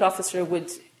district officer would,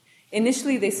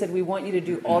 initially they said, we want you to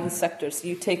do all the sectors. So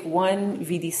you take one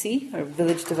VDC, or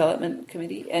Village Development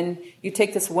Committee, and you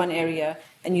take this one area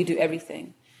and you do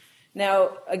everything.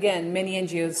 Now, again, many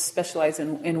NGOs specialize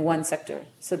in one sector,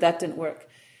 so that didn't work.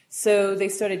 So they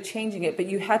started changing it, but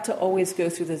you had to always go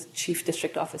through the chief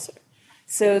district officer.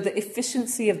 So the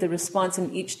efficiency of the response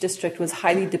in each district was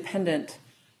highly dependent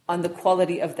on the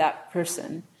quality of that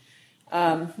person.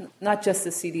 Not just the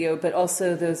CDO, but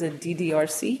also there's a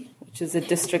DDRC, which is a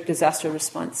District Disaster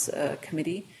Response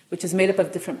Committee, which is made up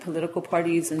of different political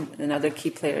parties and other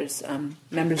key players,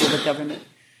 members of the government.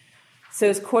 So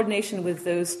it's coordination with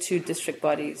those two district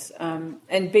bodies.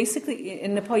 And basically,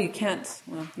 in Nepal, you can't,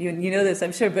 well, you know this,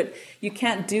 I'm sure, but you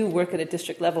can't do work at a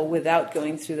district level without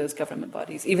going through those government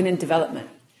bodies, even in development.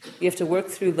 You have to work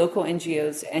through local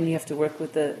NGOs, and you have to work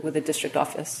with the district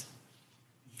office.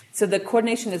 So the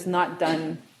coordination is not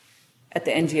done at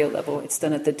the NGO level, it's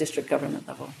done at the district government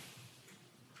level.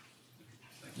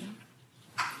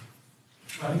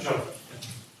 I'm John.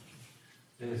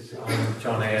 I'm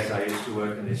John Ayres. I used to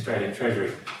work in the Australian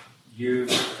Treasury. You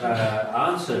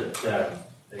answered the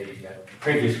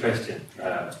previous question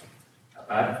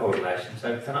about coordination.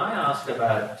 So can I ask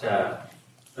about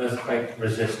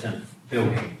earthquake-resistant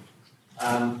building?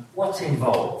 What's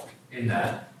involved in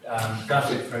that?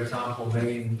 Does it, for example,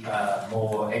 mean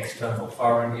more external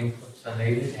foreign inputs are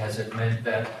needed? Has it meant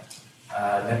that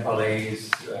Nepalese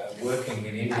working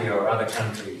in India or other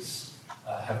countries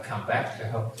have come back to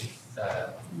help with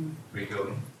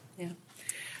rebuilding?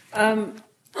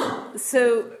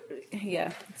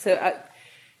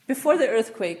 Before the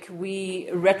earthquake, we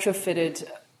retrofitted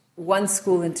one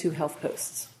school and 2 health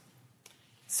posts,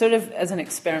 sort of as an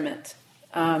experiment.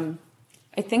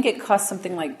 I think it cost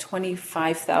something like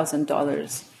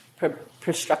 $25,000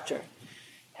 per structure.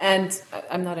 And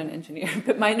I'm not an engineer,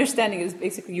 but my understanding is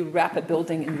basically you wrap a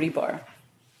building in rebar.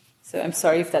 So I'm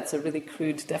sorry if that's a really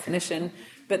crude definition,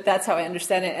 but that's how I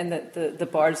understand it, and that the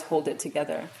bars hold it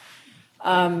together.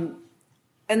 And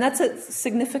that's a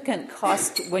significant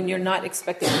cost when you're not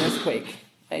expecting an earthquake,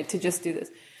 right, to just do this.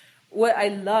 What I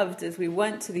loved is we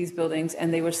went to these buildings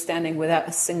and they were standing without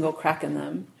a single crack in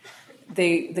them.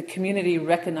 The community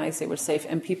recognized they were safe,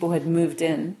 and people had moved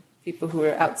in. People who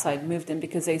were outside moved in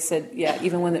because they said, yeah,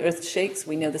 even when the earth shakes,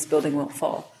 we know this building won't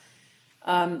fall.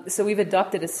 So we've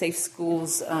adopted a Safe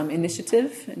Schools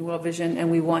initiative in World Vision,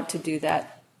 and we want to do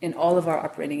that in all of our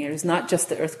operating areas, not just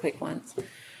the earthquake ones.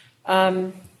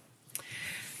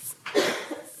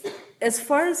 As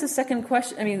far as the second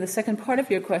part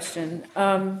of your question,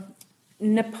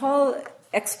 Nepal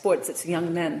exports its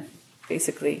young men,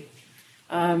 basically.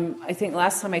 I think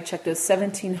last time I checked, it was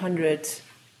 1,700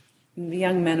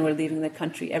 young men were leaving the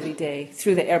country every day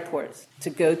through the airport to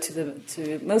go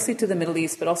mostly to the Middle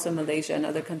East, but also Malaysia and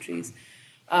other countries.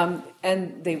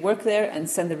 And they work there and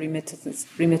send the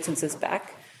remittances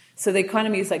back. So the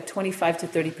economy is like 25 to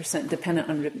 30% dependent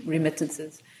on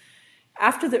remittances.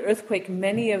 After the earthquake,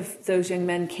 many of those young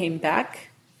men came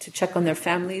back to check on their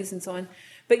families and so on.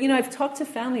 But, I've talked to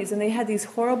families, and they had these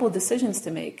horrible decisions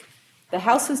to make. The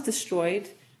house was destroyed.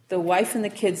 The wife and the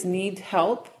kids need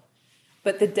help.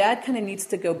 But the dad kind of needs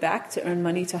to go back to earn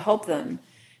money to help them.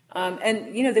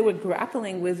 And they were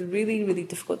grappling with really, really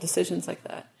difficult decisions like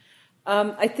that.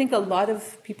 I think a lot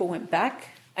of people went back.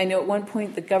 I know at one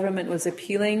point the government was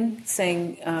appealing,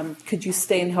 saying, could you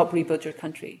stay and help rebuild your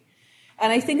country?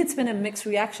 And I think it's been a mixed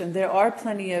reaction. There are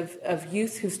plenty of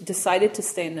youth who've decided to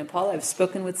stay in Nepal. I've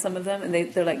spoken with some of them, and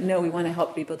they're like, no, we want to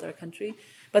help rebuild our country.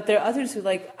 But there are others who are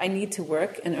like, I need to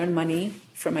work and earn money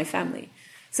for my family.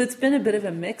 So it's been a bit of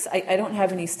a mix. I don't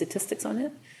have any statistics on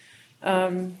it.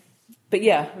 But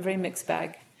yeah, a very mixed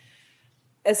bag.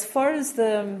 As far as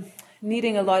the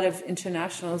needing a lot of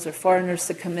internationals or foreigners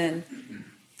to come in,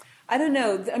 I don't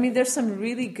know. I mean, there's some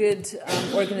really good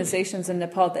organizations in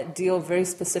Nepal that deal very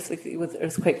specifically with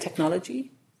earthquake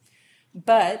technology,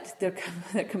 but they're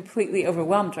completely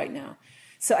overwhelmed right now.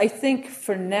 So I think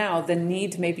for now, the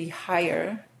need may be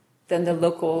higher than the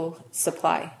local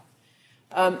supply.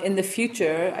 In the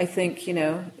future, I think,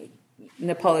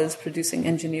 Nepal is producing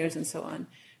engineers and so on.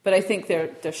 But I think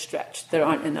they're stretched. There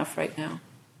aren't enough right now.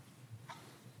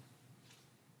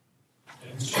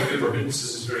 This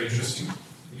is very interesting.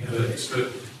 You have an expert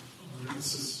on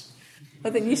remittances.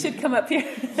 Well, then you should come up here.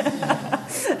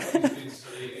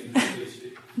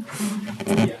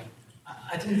 Yeah.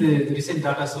 I think the recent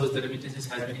data shows the remittances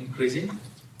has been increasing,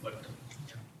 but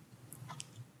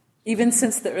Even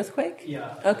since the earthquake?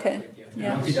 yeah. Okay.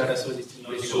 Yeah. The data shows it's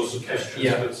increasing. Source of cash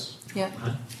transfers. Yeah.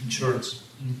 Insurance.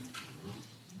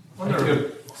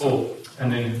 Paul,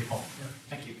 and then Paul.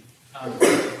 Thank you.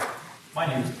 My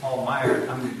name is Paul Meyer.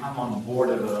 I'm on the board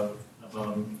of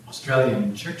an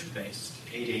Australian church-based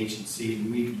aid agency,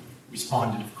 and we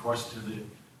responded, of course, to the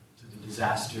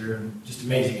disaster. And just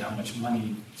amazing how much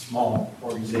money small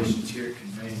organizations here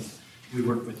can raise. We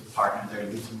work with a partner there,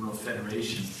 Lutheran World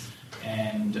Federation,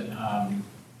 and the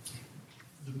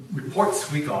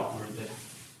reports we got were that,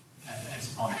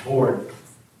 as on board,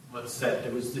 was that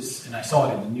there was this, and I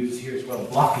saw it in the news here as well,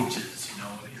 blockages,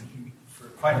 for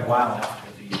quite a while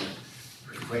after the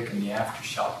earthquake and the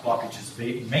aftershock, blockages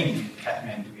mainly at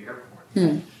Kathmandu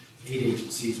Airport. Aid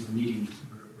agencies were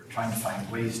trying to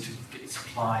find ways to get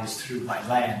supplies through by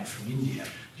land from India.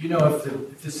 Do you know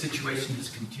if this situation has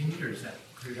continued, or is that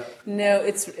cleared up? No,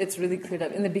 it's really cleared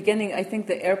up. In the beginning, I think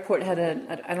the airport had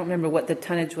I don't remember what the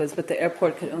tonnage was, but the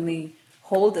airport could only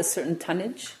hold a certain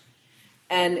tonnage.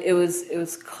 And it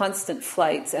was constant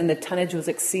flights, and the tonnage was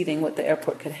exceeding what the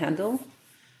airport could handle.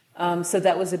 So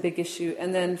that was a big issue.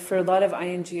 And then for a lot of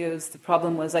INGOs, the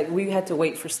problem was we had to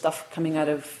wait for stuff coming out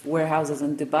of warehouses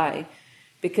in Dubai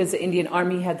because the Indian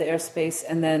Army had the airspace,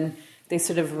 and then they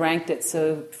sort of ranked it.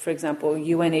 So, for example,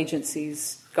 UN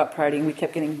agencies got priority, and we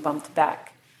kept getting bumped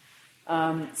back.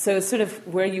 So it's sort of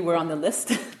where you were on the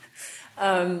list.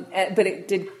 But it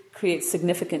did create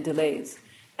significant delays.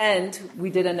 And we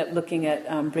did end up looking at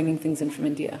bringing things in from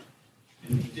India.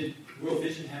 And did World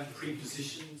Vision have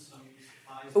pre-positioned some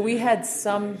supplies? We had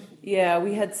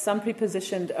some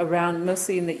pre-positioned around,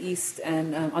 mostly in the east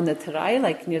and on the Terai,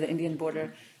 near the Indian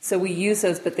border. So we used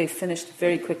those, but they finished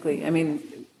very quickly. I mean,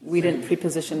 we didn't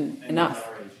pre-position enough.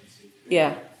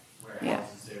 Yeah.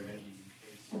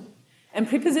 And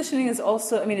pre-positioning is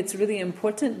also, it's really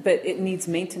important, but it needs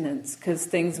maintenance because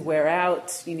things wear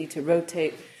out, you need to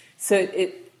rotate. So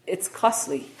it's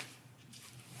costly.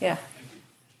 Yeah.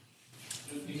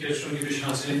 Nikki, I just want to give you a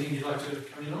chance. Anything you'd like to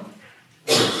come in on?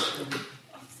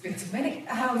 It's been too many.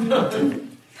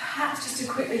 Perhaps just to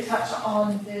quickly touch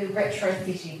on the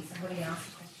retrofitting. Somebody asked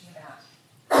a question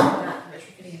about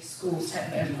retrofitting of schools to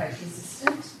make earthquake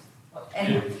resistant.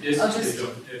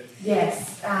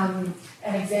 Yes, an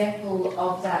example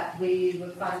of that, we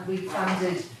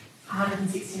funded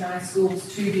 169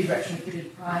 schools to be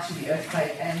retrofitted prior to the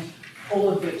earthquake, and all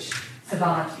of which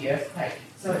survived the earthquake.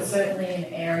 So it's certainly an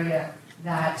area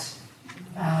that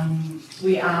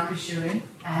we are pursuing,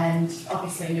 and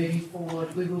obviously moving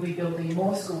forward we will be building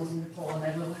more schools in Nepal, and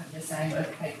they will have the same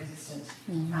earthquake-resistant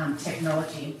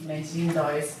technology implemented in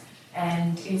those.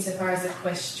 And insofar as a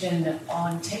question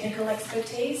on technical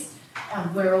expertise,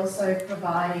 we're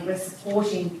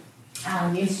supporting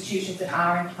the institutions that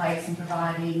are in place and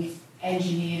providing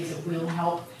engineers that will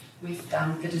help with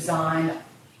the design.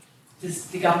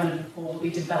 The government of Nepal will be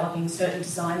developing certain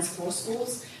designs for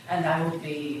schools, and they will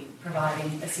be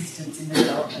providing assistance in the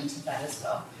development of that as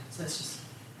well. So it's just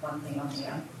one thing on the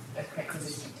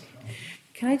earthquake-resistant technology.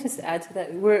 Can I just add to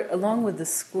that? Along with the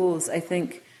schools, I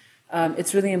think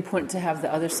it's really important to have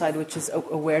the other side, which is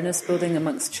awareness building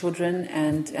amongst children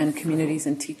and communities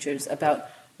and teachers about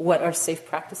what are safe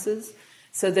practices.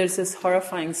 So there's this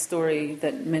horrifying story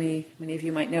that many of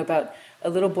you might know about. A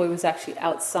little boy was actually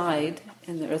outside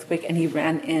in the earthquake, and he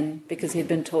ran in because he had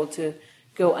been told to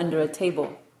go under a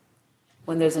table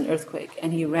when there's an earthquake,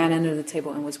 and he ran under the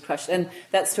table and was crushed. And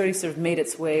that story sort of made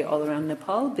its way all around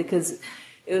Nepal because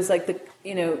it was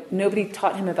nobody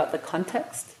taught him about the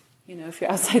context. If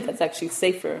you're outside, that's actually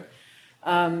safer.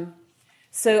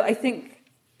 So I think,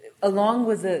 along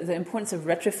with the importance of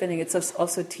retrofitting, it's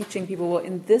also teaching people, well,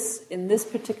 in this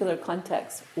particular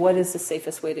context, what is the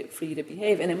safest way for you to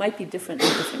behave? And it might be different in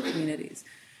different communities.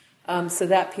 So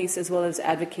that piece, as well as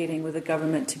advocating with the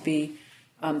government to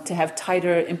have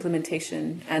tighter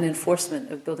implementation and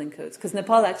enforcement of building codes. Because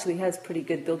Nepal actually has pretty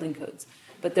good building codes,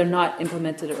 but they're not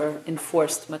implemented or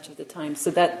enforced much of the time. So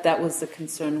that was the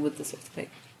concern with this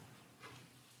earthquake.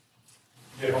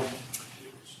 Yeah.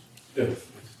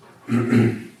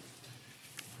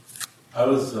 I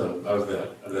was there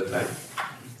at that time,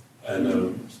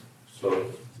 and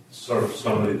so sort of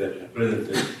summary that I presented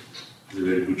is a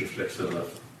very good reflection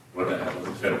of what I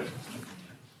have felt.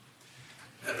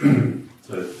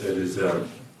 So there is a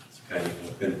kind of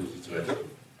a painful situation,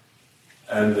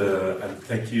 And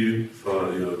thank you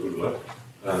for your good work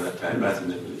around that time as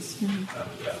an analyst.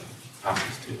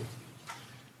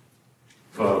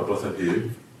 For both of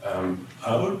you,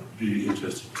 I would be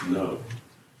interested to know,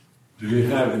 do you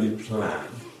have any plan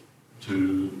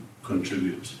to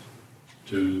contribute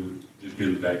to the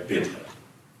Build Back Better,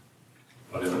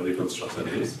 whatever reconstruction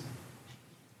is?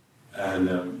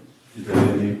 And is there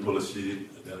any policy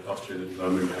that the Australian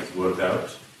government has worked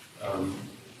out in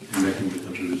making the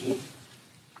contribution?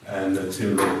 And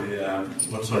similarly,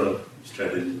 what sort of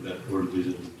strategy that World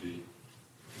Vision would be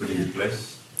putting in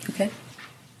place? Okay.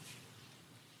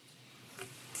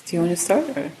 Do you want to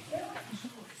start? Or?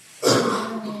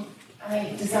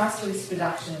 Disaster risk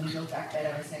reduction and Build Back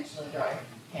Better essentially go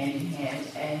hand in hand,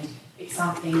 and it's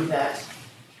something that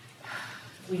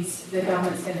the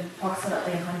government spends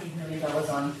approximately $100 million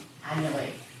on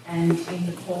annually. And in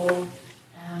Nepal,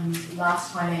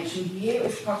 last financial year, it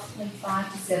was approximately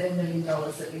 $5 to $7 million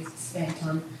that we spent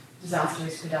on disaster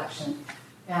risk reduction.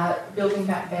 Now, Building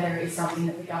Back Better is something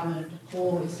that the government of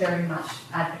Nepal is very much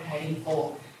advocating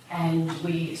for, and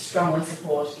we strongly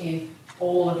support in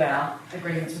all of our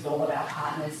agreements with all of our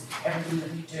partners. Everything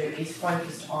that we do is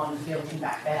focused on Building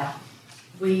Back Better.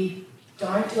 We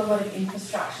don't do a lot of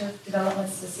infrastructure development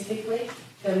specifically.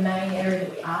 The main area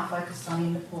that we are focused on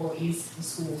in Nepal is the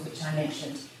schools, which I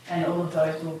mentioned, and all of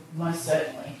those will most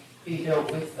certainly be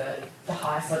built with the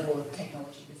highest level of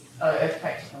technology,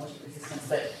 earthquake technology resistance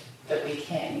that we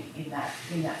can in that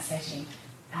setting.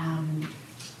 So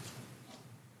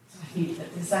I think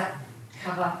does that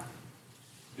cover?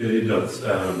 Yeah, it does.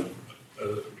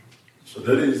 So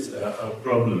there is a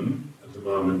problem at the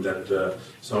moment that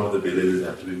some of the villages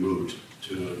have to be moved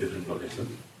to a different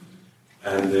location.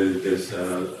 And there's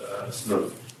it's not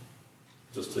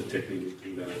just a technical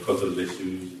thing, there are cultural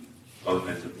issues, all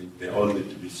kinds of things. They all need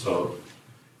to be solved.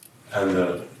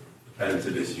 And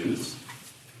financial issues,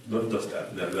 not just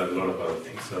that, there are a lot of other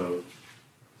things. So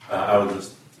I was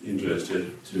just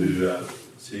interested to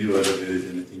see whether there is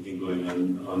any thinking going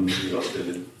on the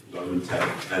Australian government side,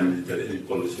 and is there any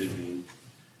policy being,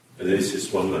 there is a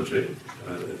small country,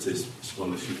 it's a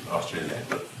small issue for Australia,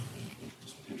 but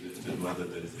just interested in whether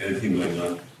there is anything going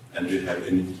on, and do you have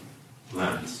any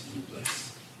plans in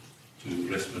place to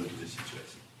respond to this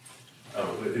situation?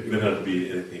 It may not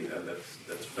be anything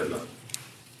that's fair enough.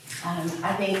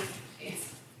 I think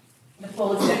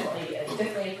Nepal is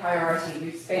definitely a priority.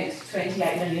 We've spent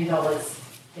 $28 million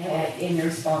there in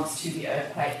response to the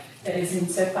earthquake. That is,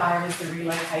 insofar as the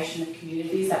relocation of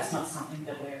communities, that's not something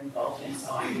that we're involved in,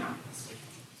 so I can't speak.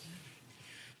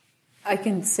 I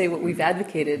can say what we've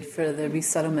advocated for the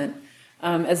resettlement.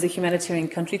 As a humanitarian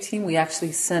country team, we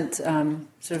actually sent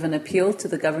sort of an appeal to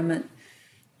the government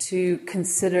to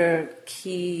consider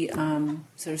key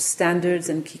sort of standards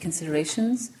and key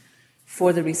considerations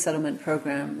for the resettlement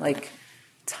program, like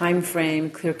time frame,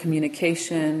 clear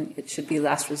communication, it should be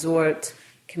last resort,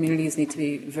 communities need to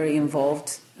be very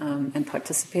involved and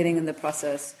participating in the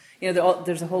process. You know,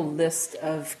 there's a whole list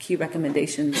of key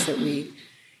recommendations that we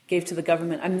gave to the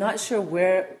government. I'm not sure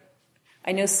where,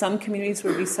 I know some communities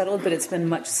were resettled, but it's been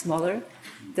much smaller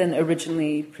than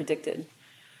originally predicted.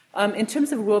 In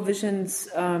terms of World Vision's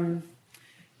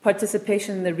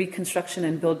participation in the reconstruction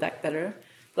and Build Back Better,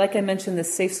 like I mentioned, the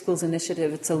Safe Schools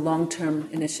Initiative, it's a long-term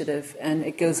initiative, and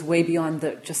it goes way beyond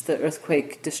just the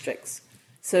earthquake districts.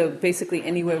 So basically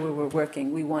anywhere where we're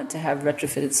working, we want to have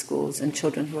retrofitted schools and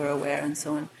children who are aware and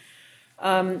so on.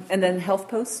 And then health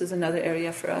posts is another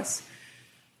area for us.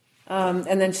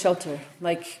 And then shelter,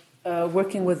 like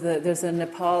working with there's a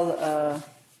Nepal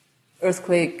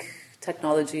earthquake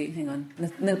technology,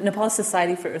 Nepal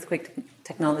Society for Earthquake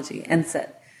Technology,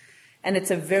 NSET. And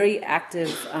it's a very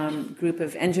active group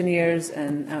of engineers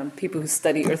and people who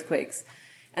study earthquakes.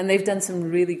 And they've done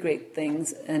some really great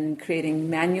things in creating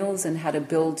manuals and how to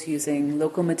build using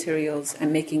local materials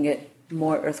and making it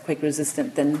more earthquake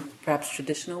resistant than perhaps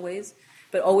traditional ways,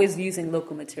 but always using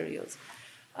local materials.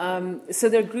 So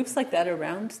there are groups like that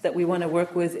around that we want to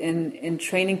work with in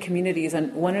training communities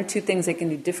on one or two things they can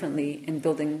do differently in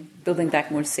building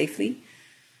back more safely.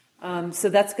 So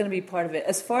that's going to be part of it.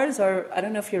 As far as I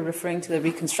don't know if you're referring to the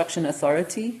Reconstruction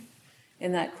Authority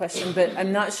in that question, but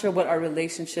I'm not sure what our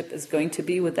relationship is going to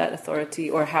be with that authority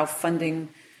or how funding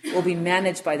will be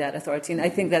managed by that authority. And I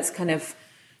think that's kind of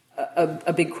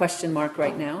a big question mark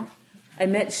right now. I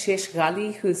met Shesh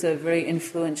Ghali, who's a very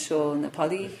influential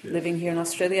Nepali living here in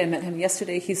Australia. I met him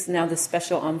yesterday. He's now the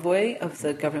special envoy of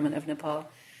the government of Nepal.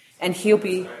 And he'll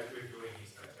be...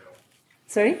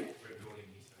 Sorry?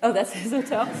 Oh, that's his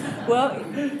hotel? Well,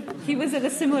 he was at a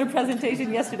similar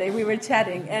presentation yesterday. We were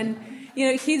chatting. And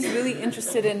he's really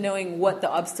interested in knowing what the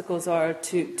obstacles are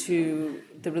to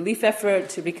the relief effort,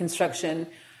 to reconstruction.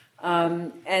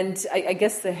 And I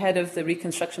guess the head of the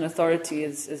Reconstruction Authority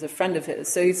is a friend of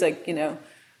his. So he's like,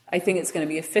 I think it's going to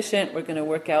be efficient. We're going to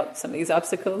work out some of these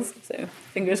obstacles. So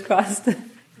fingers crossed.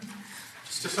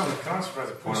 Just on the can I ask a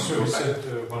point? Sure, we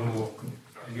said one more.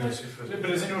 But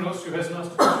is anyone else who hasn't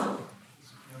asked a question?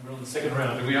 We're on the second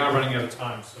round, and we are running out of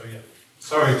time. So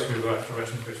sorry to rush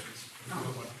some questions.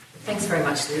 Thanks very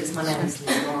much, Liz. My name is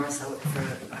Liz Morris. I work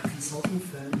for a consulting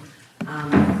firm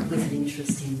with an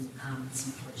interest in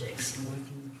some projects and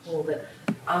working with Nepal. But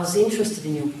I was interested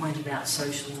in your point about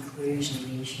social inclusion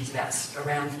and the issues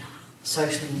around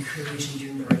social inclusion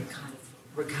during the kind of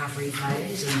recovery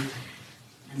phase and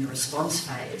the response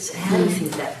phase. How do you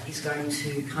think that is going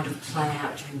to kind of play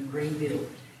out during the rebuild?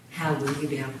 How will you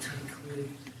be able to include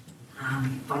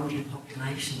vulnerable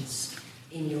populations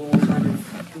in your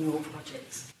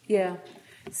projects? Yeah.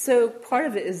 So part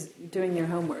of it is doing your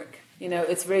homework.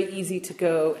 It's very easy to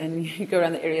go and you go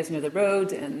around the areas near the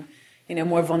road, and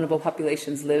more vulnerable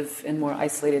populations live in more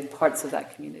isolated parts of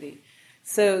that community.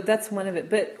 So that's one of it.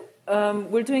 But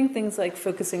we're doing things like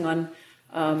focusing on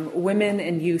women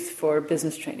and youth for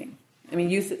business training. I mean,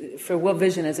 youth for World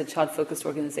Vision as a child-focused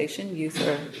organization, youth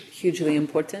are hugely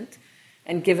important.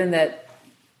 And given that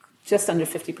just under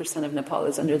 50% of Nepal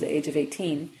is under the age of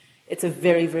 18, it's a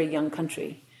very, very young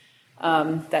country.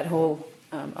 That whole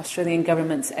Australian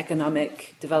government's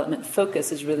economic development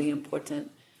focus is really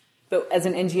important. But as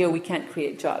an NGO, we can't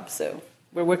create jobs. So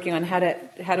we're working on how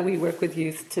do we work with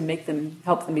youth to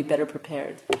help them be better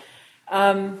prepared.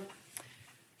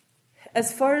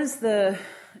 As far as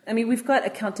we've got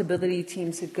accountability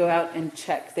teams who go out and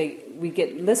check. We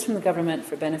get lists from the government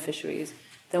for beneficiaries.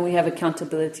 Then we have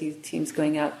accountability teams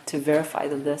going out to verify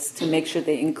the list to make sure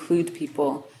they include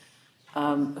people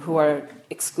who are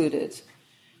excluded.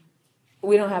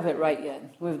 We don't have it right yet.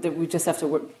 We just have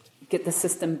to get the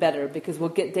system better, because we'll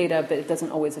get data, but it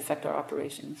doesn't always affect our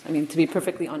operations. I mean, to be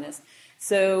perfectly honest.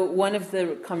 So one of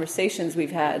the conversations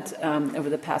we've had over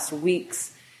the past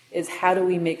weeks is how do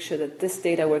we make sure that this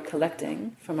data we're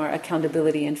collecting from our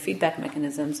accountability and feedback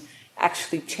mechanisms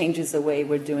actually changes the way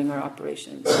we're doing our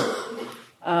operations.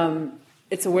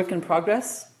 It's a work in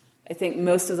progress. I think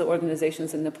most of the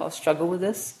organizations in Nepal struggle with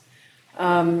this.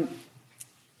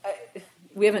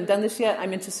 We haven't done this yet.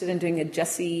 I'm interested in doing a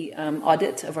GESI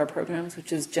audit of our programs,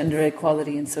 which is gender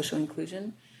equality and social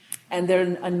inclusion. And there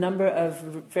are a number of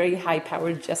very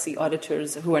high-powered GESI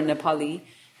auditors who are Nepali,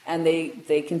 and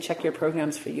they can check your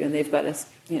programs for you. And they've got a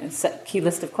set key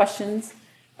list of questions.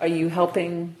 Are you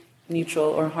helping, neutral,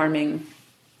 or harming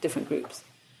different groups?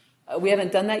 We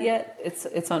haven't done that yet.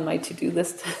 It's on my to-do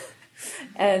list.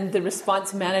 And the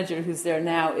response manager who's there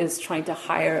now is trying to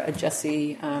hire a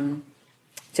GESI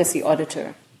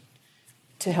auditor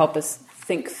to help us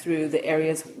think through the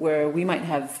areas where we might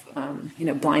have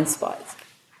blind spots.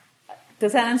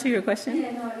 Does that answer your question?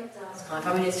 Yeah, no, it does.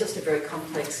 I mean, it's just a very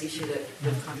complex issue that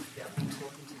I've been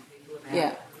talking to people about.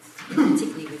 Yeah.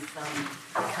 Particularly with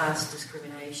caste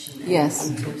discrimination in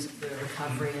terms of the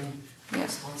recovery and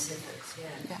response efforts.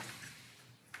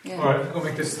 Yeah. All right, we'll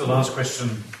make this the last question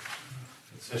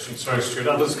for the session. Sorry, Stuart.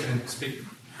 Others can speak.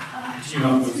 I'm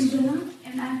Sridhara,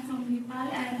 and I'm from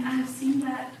Nepal, and I've seen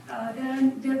that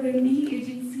there were many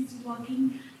agencies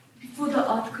working before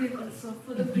the earthquake also,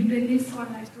 for the preparedness for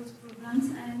those programs.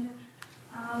 And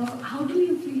how do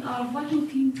you feel, or what do you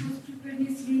think those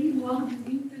preparedness really worked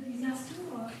during the disaster?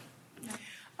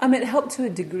 It helped to a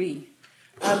degree.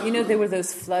 There were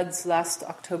those floods last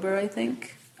October, I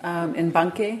think, in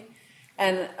Banke.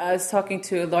 And I was talking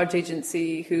to a large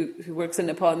agency who works in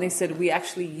Nepal, and they said we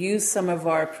actually used some of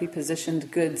our pre-positioned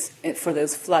goods for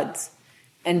those floods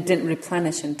and didn't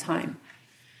replenish in time.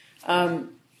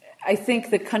 I think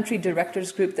the country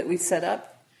directors group that we set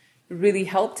up really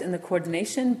helped in the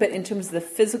coordination, but in terms of the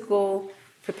physical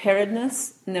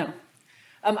preparedness, no.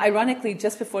 Ironically,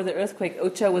 just before the earthquake,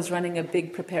 OCHA was running a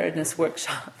big preparedness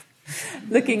workshop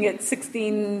looking at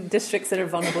 16 districts that are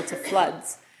vulnerable to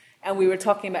floods. And we were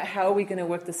talking about how are we going to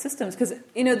work the systems. Because,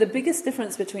 the biggest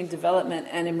difference between development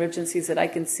and emergencies that I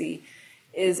can see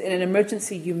is in an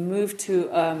emergency, you move to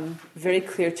a very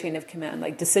clear chain of command.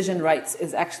 Like decision rights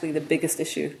is actually the biggest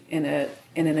issue in an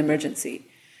emergency.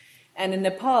 And in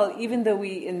Nepal, even though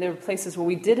there were places where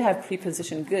we did have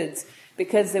pre-positioned goods,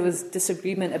 because there was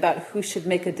disagreement about who should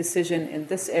make a decision in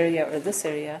this area or this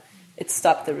area, it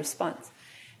stopped the response.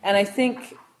 And I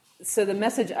think, so the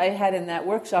message I had in that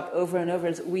workshop over and over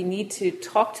is we need to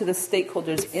talk to the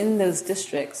stakeholders in those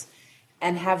districts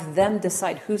and have them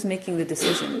decide who's making the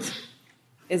decisions.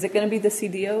 Is it going to be the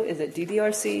CDO? Is it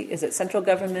DDRC? Is it central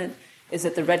government? is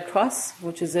at the Red Cross,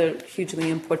 which is a hugely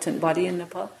important body in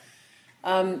Nepal.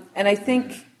 And I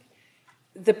think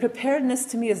the preparedness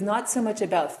to me is not so much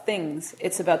about things,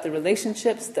 it's about the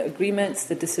relationships, the agreements,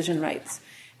 the decision rights.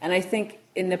 And I think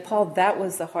in Nepal, that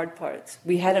was the hard part.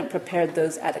 We hadn't prepared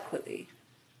those adequately.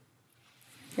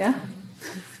 Yeah?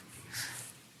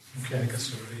 Okay, I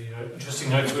guess a really interesting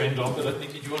note to end on, but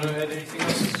Nikki, do you want to add anything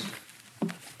else?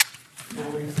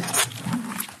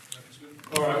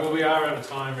 All right, well, we are out of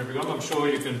time, everyone. I'm sure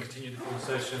you can continue the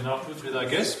conversation afterwards with our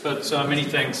guests, but many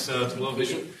thanks to World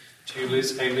Vision, to you,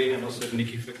 Liz, Hayley, and also to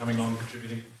Nikki for coming on and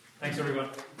contributing. Thanks, everyone.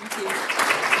 Thank you.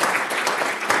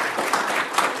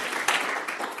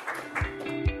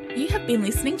 You have been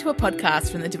listening to a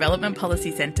podcast from the Development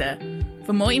Policy Centre.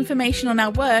 For more information on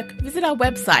our work, visit our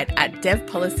website at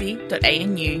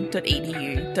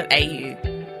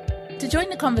devpolicy.anu.edu.au. To join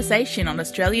the conversation on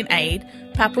Australian aid,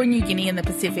 Papua New Guinea and the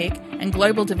Pacific, and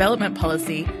global development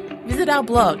policy, visit our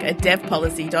blog at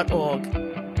devpolicy.org.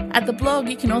 At the blog,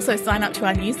 you can also sign up to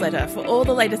our newsletter for all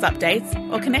the latest updates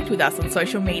or connect with us on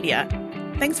social media.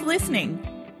 Thanks for listening.